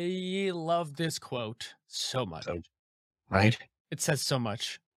 I love this quote so much. Right? It says so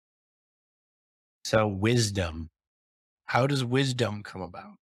much. So wisdom. How does wisdom come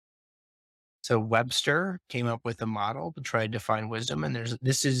about? So Webster came up with a model to try to define wisdom, and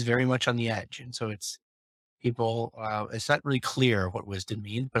this is very much on the edge. And so it's not really clear what wisdom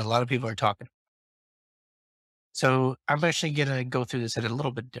means, but a lot of people are talking. So I'm actually going to go through this at a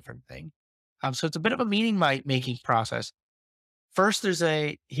little bit different thing. So it's a bit of a meaning making process. First,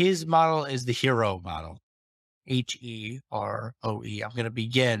 his model is the HERO model, HEROE. I'm going to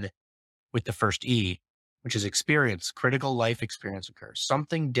begin with the first E, which is experience. Critical life experience occurs.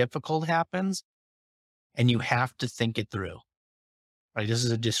 Something difficult happens and you have to think it through, right? This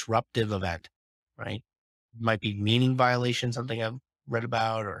is a disruptive event, right? It might be meaning violation, something I've read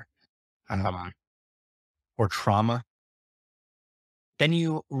about, or trauma. Then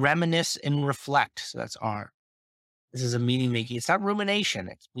you reminisce and reflect. So that's R. This is a meaning making. It's not rumination.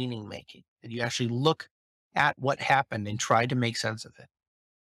 It's meaning making. That you actually look at what happened and try to make sense of it.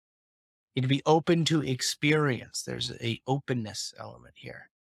 You'd be open to experience. There's a openness element here.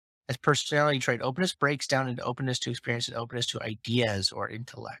 As personality trait, openness breaks down into openness to experience and openness to ideas or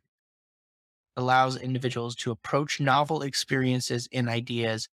intellect. It allows individuals to approach novel experiences and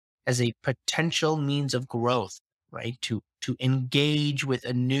ideas as a potential means of growth, right? To engage with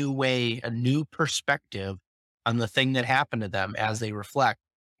a new way, a new perspective on the thing that happened to them as they reflect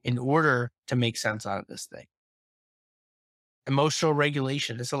in order to make sense out of this thing. Emotional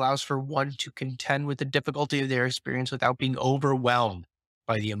regulation. This allows for one to contend with the difficulty of their experience without being overwhelmed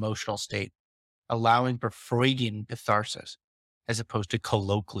by the emotional state, allowing for Freudian catharsis as opposed to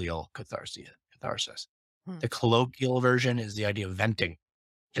colloquial catharsis. The colloquial version is the idea of venting.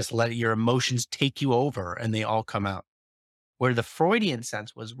 Just let your emotions take you over and they all come out. Where the Freudian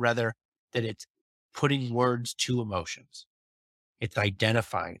sense was rather that it's putting words to emotions. It's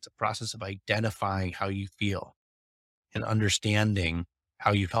identifying. It's a process of identifying how you feel and understanding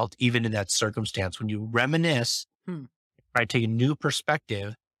how you felt, even in that circumstance. When you reminisce, Hmm. try to take a new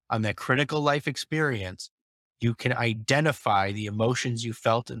perspective on that critical life experience, you can identify the emotions you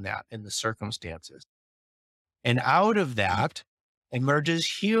felt in the circumstances. And out of that emerges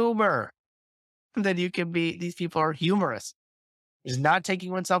humor. That you can be, these people are humorous. Is not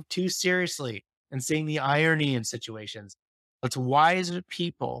taking oneself too seriously and seeing the irony in situations. Let's wise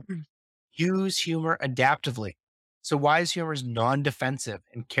people Mm. use humor adaptively. So wise humor is non-defensive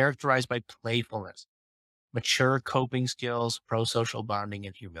and characterized by playfulness, mature coping skills, pro-social bonding,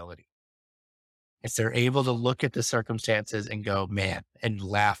 and humility. If they're able to look at the circumstances and go, man, and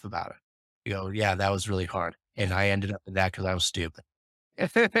laugh about it. You go, yeah, that was really hard. And I ended up in that because I was stupid.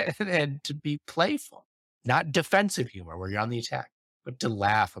 And to be playful, not defensive humor where you're on the attack, but to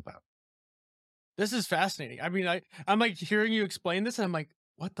laugh about it. This is fascinating. I mean, I'm like hearing you explain this, and I'm like,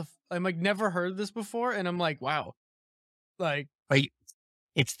 what the? I'm like, never heard this before, and I'm like, wow, like, Right?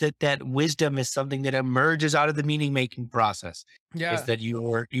 It's that wisdom is something that emerges out of the meaning making process. Is yeah, that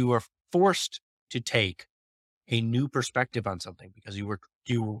you are forced to take a new perspective on something because you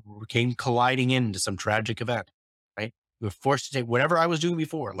came colliding into some tragic event, right? You were forced to take whatever I was doing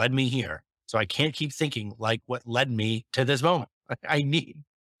before led me here. So I can't keep thinking like what led me to this moment. I need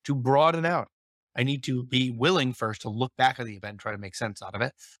to broaden out. I need to be willing first to look back at the event, try to make sense out of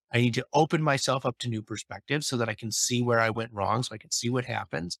it. I need to open myself up to new perspectives so that I can see where I went wrong, so I can see what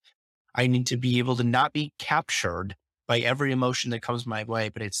happens. I need to be able to not be captured by every emotion that comes my way,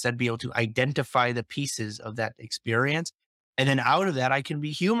 but instead be able to identify the pieces of that experience. And then out of that, I can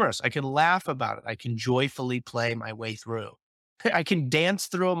be humorous. I can laugh about it. I can joyfully play my way through. I can dance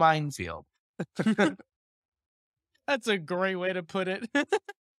through a minefield. that's a great way to put it.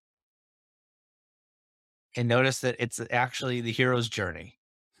 And notice that it's actually the hero's journey.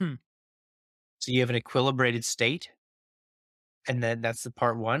 Hmm. So you have an equilibrated state. And then that's the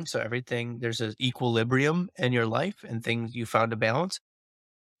part one. So everything, there's an equilibrium in your life and things you found a balance.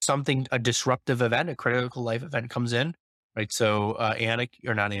 A disruptive event, a critical life event comes in, right? So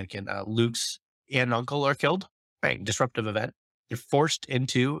Luke's aunt and uncle are killed, right? Disruptive event. You're forced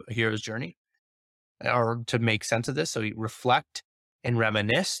into a hero's journey or to make sense of this. So you reflect and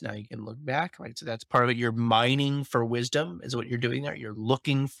reminisce. Now you can look back, right? So that's part of it. You're mining for wisdom is what you're doing there. You're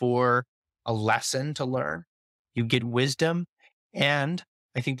looking for a lesson to learn. You get wisdom. And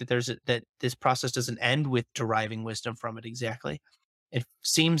I think that that this process doesn't end with deriving wisdom from it exactly. It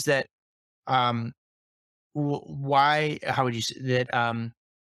seems that um why how would you say that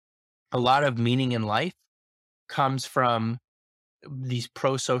a lot of meaning in life comes from these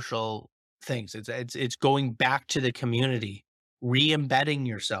pro-social things. It's going back to the community, re-embedding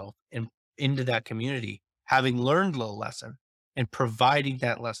yourself into that community, having learned a lesson and providing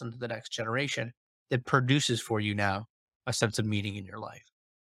that lesson to the next generation that produces for you now a sense of meaning in your life.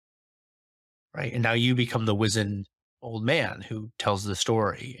 Right. And now you become the wizened old man who tells the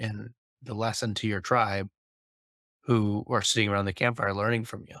story and the lesson to your tribe who are sitting around the campfire learning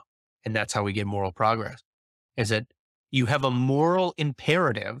from you. And that's how we get moral progress is that you have a moral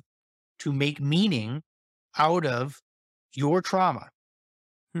imperative to make meaning out of your trauma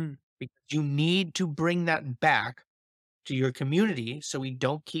Hmm. because you need to bring that back to your community so we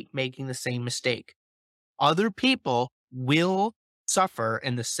don't keep making the same mistake. Other people will suffer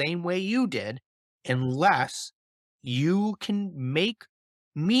in the same way you did unless you can make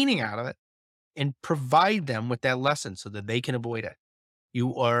meaning out of it and provide them with that lesson so that they can avoid it.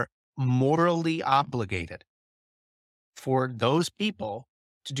 You are morally obligated for those people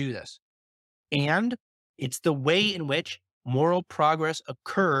to do this. And it's the way in which moral progress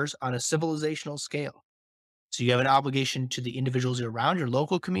occurs on a civilizational scale. So you have an obligation to the individuals around your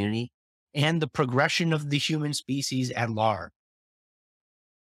local community and the progression of the human species at large.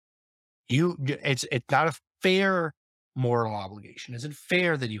 It's not a fair moral obligation. Is it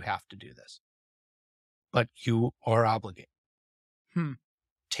fair that you have to do this? But you are obligated. Hmm.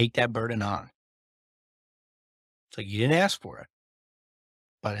 Take that burden on. It's like you didn't ask for it,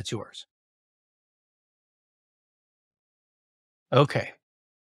 but it's yours. Okay.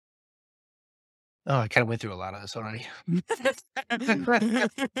 Oh, I kind of went through a lot of this already.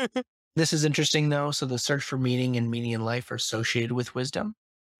 This is interesting though. So the search for meaning and meaning in life are associated with wisdom.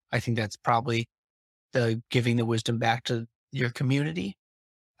 I think that's probably the giving the wisdom back to your community.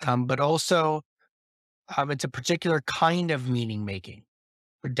 But also it's a particular kind of meaning making,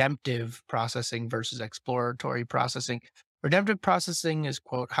 redemptive processing versus exploratory processing. Redemptive processing is,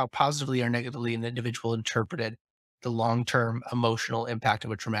 quote, how positively or negatively an individual interpreted the long-term emotional impact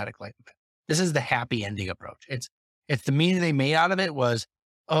of a traumatic life event. This is the happy ending approach. It's the meaning they made out of it was,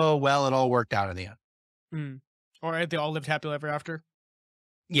 oh, well, it all worked out in the end. Mm. Or they all lived happily ever after.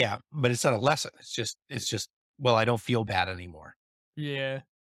 Yeah, but it's not a lesson. It's just, well, I don't feel bad anymore. Yeah.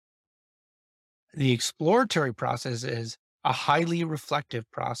 The exploratory process is a highly reflective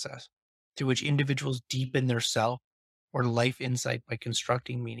process through which individuals deepen their self or life insight by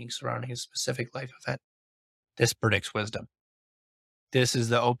constructing meaning surrounding a specific life event. This predicts wisdom. This is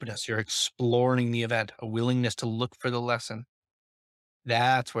the openness. You're exploring the event, a willingness to look for the lesson.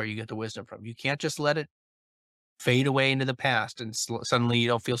 That's where you get the wisdom from. You can't just let it fade away into the past and suddenly you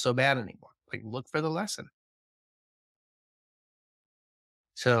don't feel so bad anymore. Like, look for the lesson.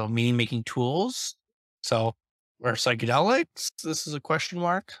 So, meaning making tools. So, are psychedelics? This is a question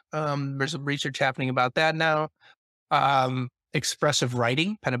mark. There's some research happening about that now. Expressive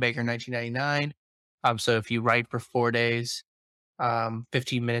writing, Pennebaker, 1999. So if you write for 4 days,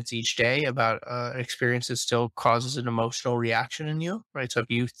 15 minutes each day about an experience that still causes an emotional reaction in you, right? So if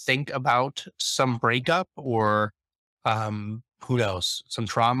you think about some breakup or who knows, some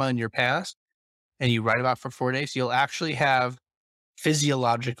trauma in your past, and you write about for 4 days, you'll actually have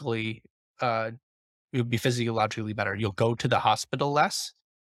physiologically, you'll be physiologically better. You'll go to the hospital less.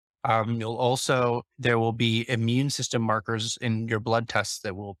 There will be immune system markers in your blood tests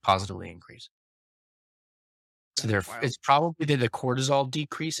that will positively increase. So Wow. it's probably that the cortisol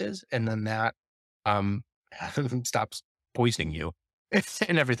decreases and then that, um, stops poisoning you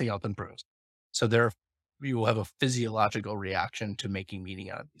and everything else improves. So you will have a physiological reaction to making meaning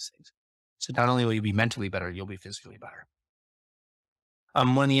out of these things. So not only will you be mentally better, you'll be physically better.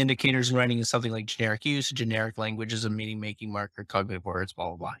 One of the indicators in writing is something like generic use. Generic language is a meaning making marker, cognitive words, blah,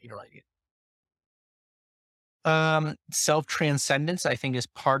 blah, blah. You know, like self transcendence, I think, is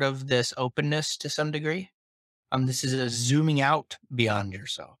part of this openness to some degree. This is a zooming out beyond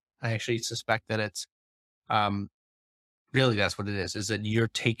yourself. I actually suspect that it's um, really that's what it is that you're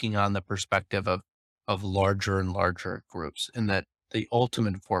taking on the perspective of larger and larger groups, and that the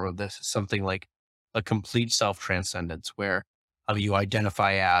ultimate form of this is something like a complete self transcendence, where you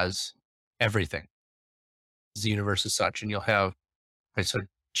identify as everything. The universe is such, and you'll have right. So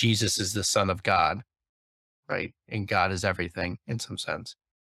Jesus is the Son of God, right, and God is everything in some sense.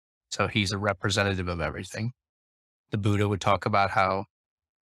 So he's a representative of everything. The Buddha would talk about how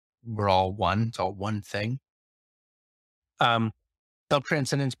we're all one. It's all one thing.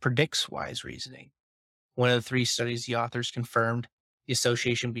 Self-transcendence predicts wise reasoning. One of the 3 studies the authors confirmed the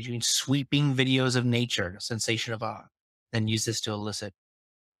association between sweeping videos of nature, a sensation of awe, and used this to elicit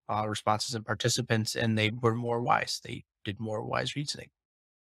responses in participants, and they were more wise. They did more wise reasoning.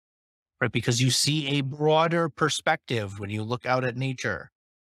 Right? Because you see a broader perspective when you look out at nature.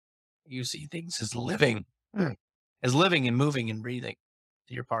 You see things as living, as living and moving and breathing.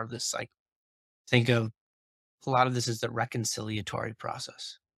 You're part of this cycle. Think of a lot of this is the reconciliatory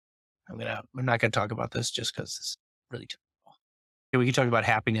process. I'm not gonna talk about this just because it's really typical. Okay, we can talk about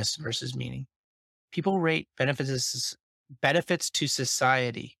happiness versus meaning. People rate benefits to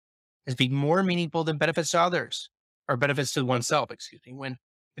society as being more meaningful than benefits to others, or benefits to oneself, excuse me, when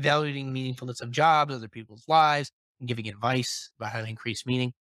evaluating meaningfulness of jobs, other people's lives, and giving advice about how to increase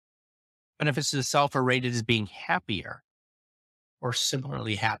meaning. Benefits to the self are rated as being happier or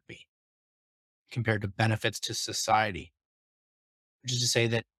similarly happy compared to benefits to society, which is to say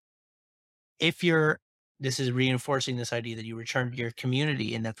that this is reinforcing this idea that you return to your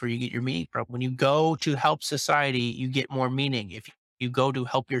community and that's where you get your meaning from. When you go to help society, you get more meaning. If you go to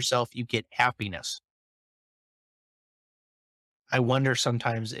help yourself, you get happiness. I wonder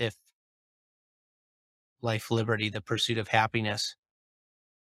sometimes if life, liberty, the pursuit of happiness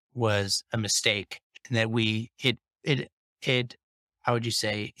was a mistake and that how would you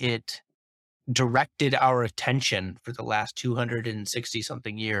say, it directed our attention for the last 260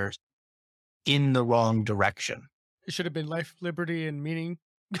 something years in the wrong direction. It should have been life, liberty, and meaning.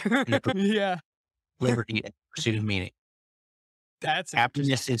 the Yeah. liberty and pursuit of meaning. That's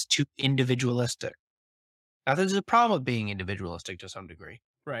Happiness is too individualistic. Now, there's a problem with being individualistic to some degree,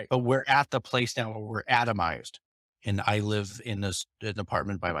 right. but we're at the place now where we're atomized. And I live in an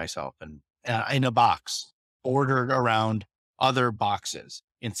apartment by myself and in a box ordered around other boxes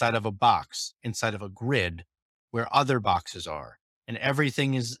inside of a box, inside of a grid where other boxes are. And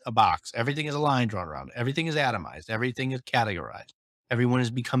everything is a box. Everything is a line drawn around. Everything is atomized. Everything is categorized. Everyone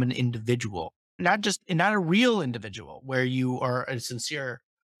has become an individual, not a real individual where you are a sincere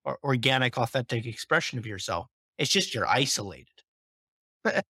or organic, authentic expression of yourself. It's just you're isolated.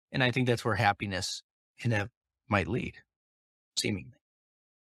 And I think that's where happiness might lead, seemingly.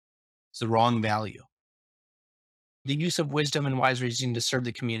 It's the wrong value. The use of wisdom and wise reasoning to serve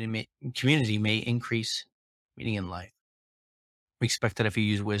the community may increase meaning in life. We expect that if you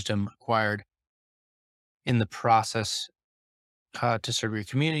use wisdom acquired in the process to serve your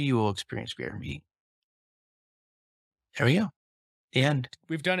community, you will experience greater meaning. There we go. The end.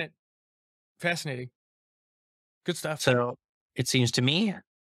 We've done it. Fascinating. Good stuff. So it seems to me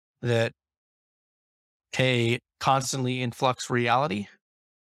that a constantly in flux reality,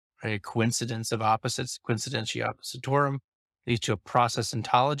 a coincidence of opposites, coincidentia oppositorum, leads to a process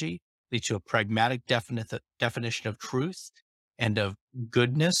ontology, leads to a pragmatic definition of truth and of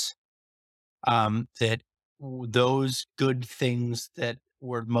goodness. That those good things that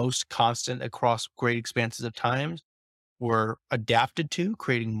were most constant across great expanses of time were adapted to,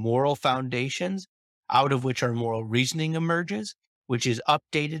 creating moral foundations out of which our moral reasoning emerges, which is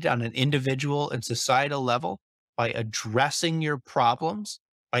updated on an individual and societal level by addressing your problems,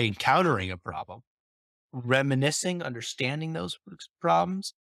 by encountering a problem, reminiscing, understanding those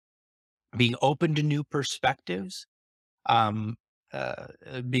problems, being open to new perspectives, um,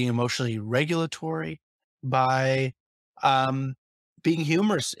 being emotionally regulatory, by being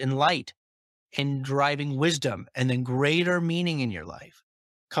humorous and light and driving wisdom, and then greater meaning in your life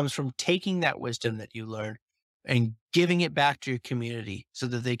comes from taking that wisdom that you learned and giving it back to your community so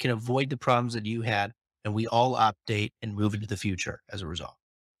that they can avoid the problems that you had, and we all update and move into the future as a result.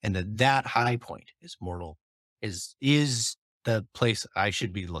 And that high point is moral, is the place I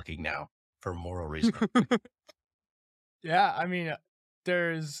should be looking now for moral reasoning. Yeah, I mean,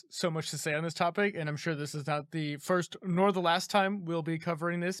 there's so much to say on this topic, and I'm sure this is not the first nor the last time we'll be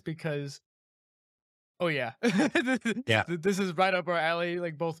covering this because, oh yeah, Yeah. this is right up our alley.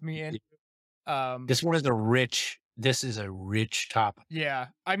 Like both me and This is a rich topic. yeah.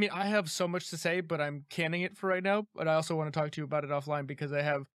 I mean, I have so much to say, but I'm canning it for right now. But I also want to talk to you about it offline because I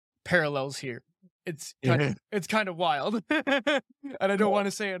have parallels here. It's kind of wild, and I don't want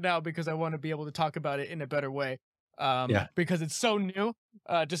to say it now because I want to be able to talk about it in a better way. Because it's so new.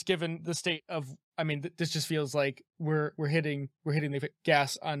 Just given the state of, I mean, this just feels like we're hitting the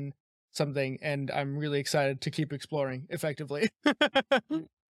gas on something, and I'm really excited to keep exploring effectively.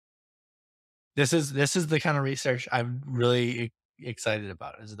 This is the kind of research I'm really excited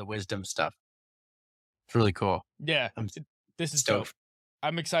about. Is the wisdom stuff. It's really cool. Yeah, I'm this is stoked. dope.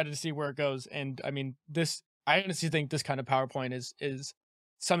 I'm excited to see where it goes, and I mean, I honestly think this kind of PowerPoint is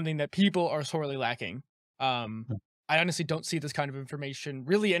something that people are sorely lacking. I honestly don't see this kind of information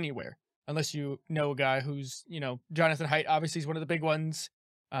really anywhere, unless you know a guy who's, Jonathan Haidt obviously is one of the big ones.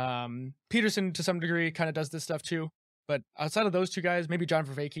 Peterson to some degree kind of does this stuff too, but outside of those two guys, maybe John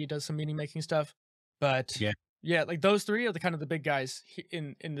Vervaeke does some meaning making stuff. But yeah, like those three are the kind of the big guys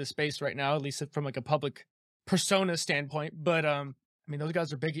in this space right now, at least from like a public persona standpoint. But I mean, those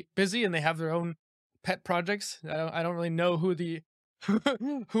guys are busy, and they have their own pet projects. I don't really know who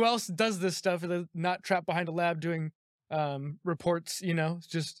who else does this stuff. They're not trapped behind a lab doing reports,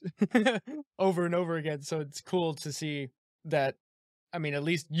 just over and over again. So it's cool to see that. I mean, at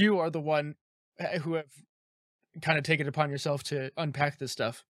least you are the one who have kind of taken it upon yourself to unpack this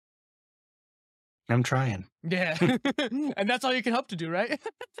stuff. I'm trying. Yeah. And that's all you can hope to do, right?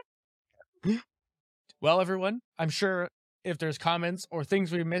 Well, everyone, I'm sure if there's comments or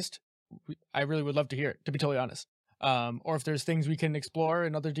things we missed, I really would love to hear it, to be totally honest. Or if there's things we can explore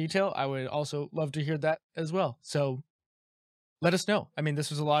in other detail, I would also love to hear that as well. So let us know. I mean, this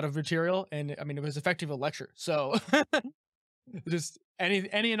was a lot of material, and I mean, it was effective a lecture. So just any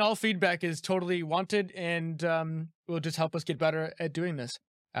and all feedback is totally wanted, and will just help us get better at doing this.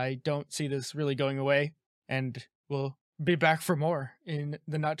 I don't see this really going away, and we'll be back for more in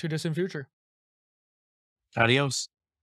the not too distant future. Adios.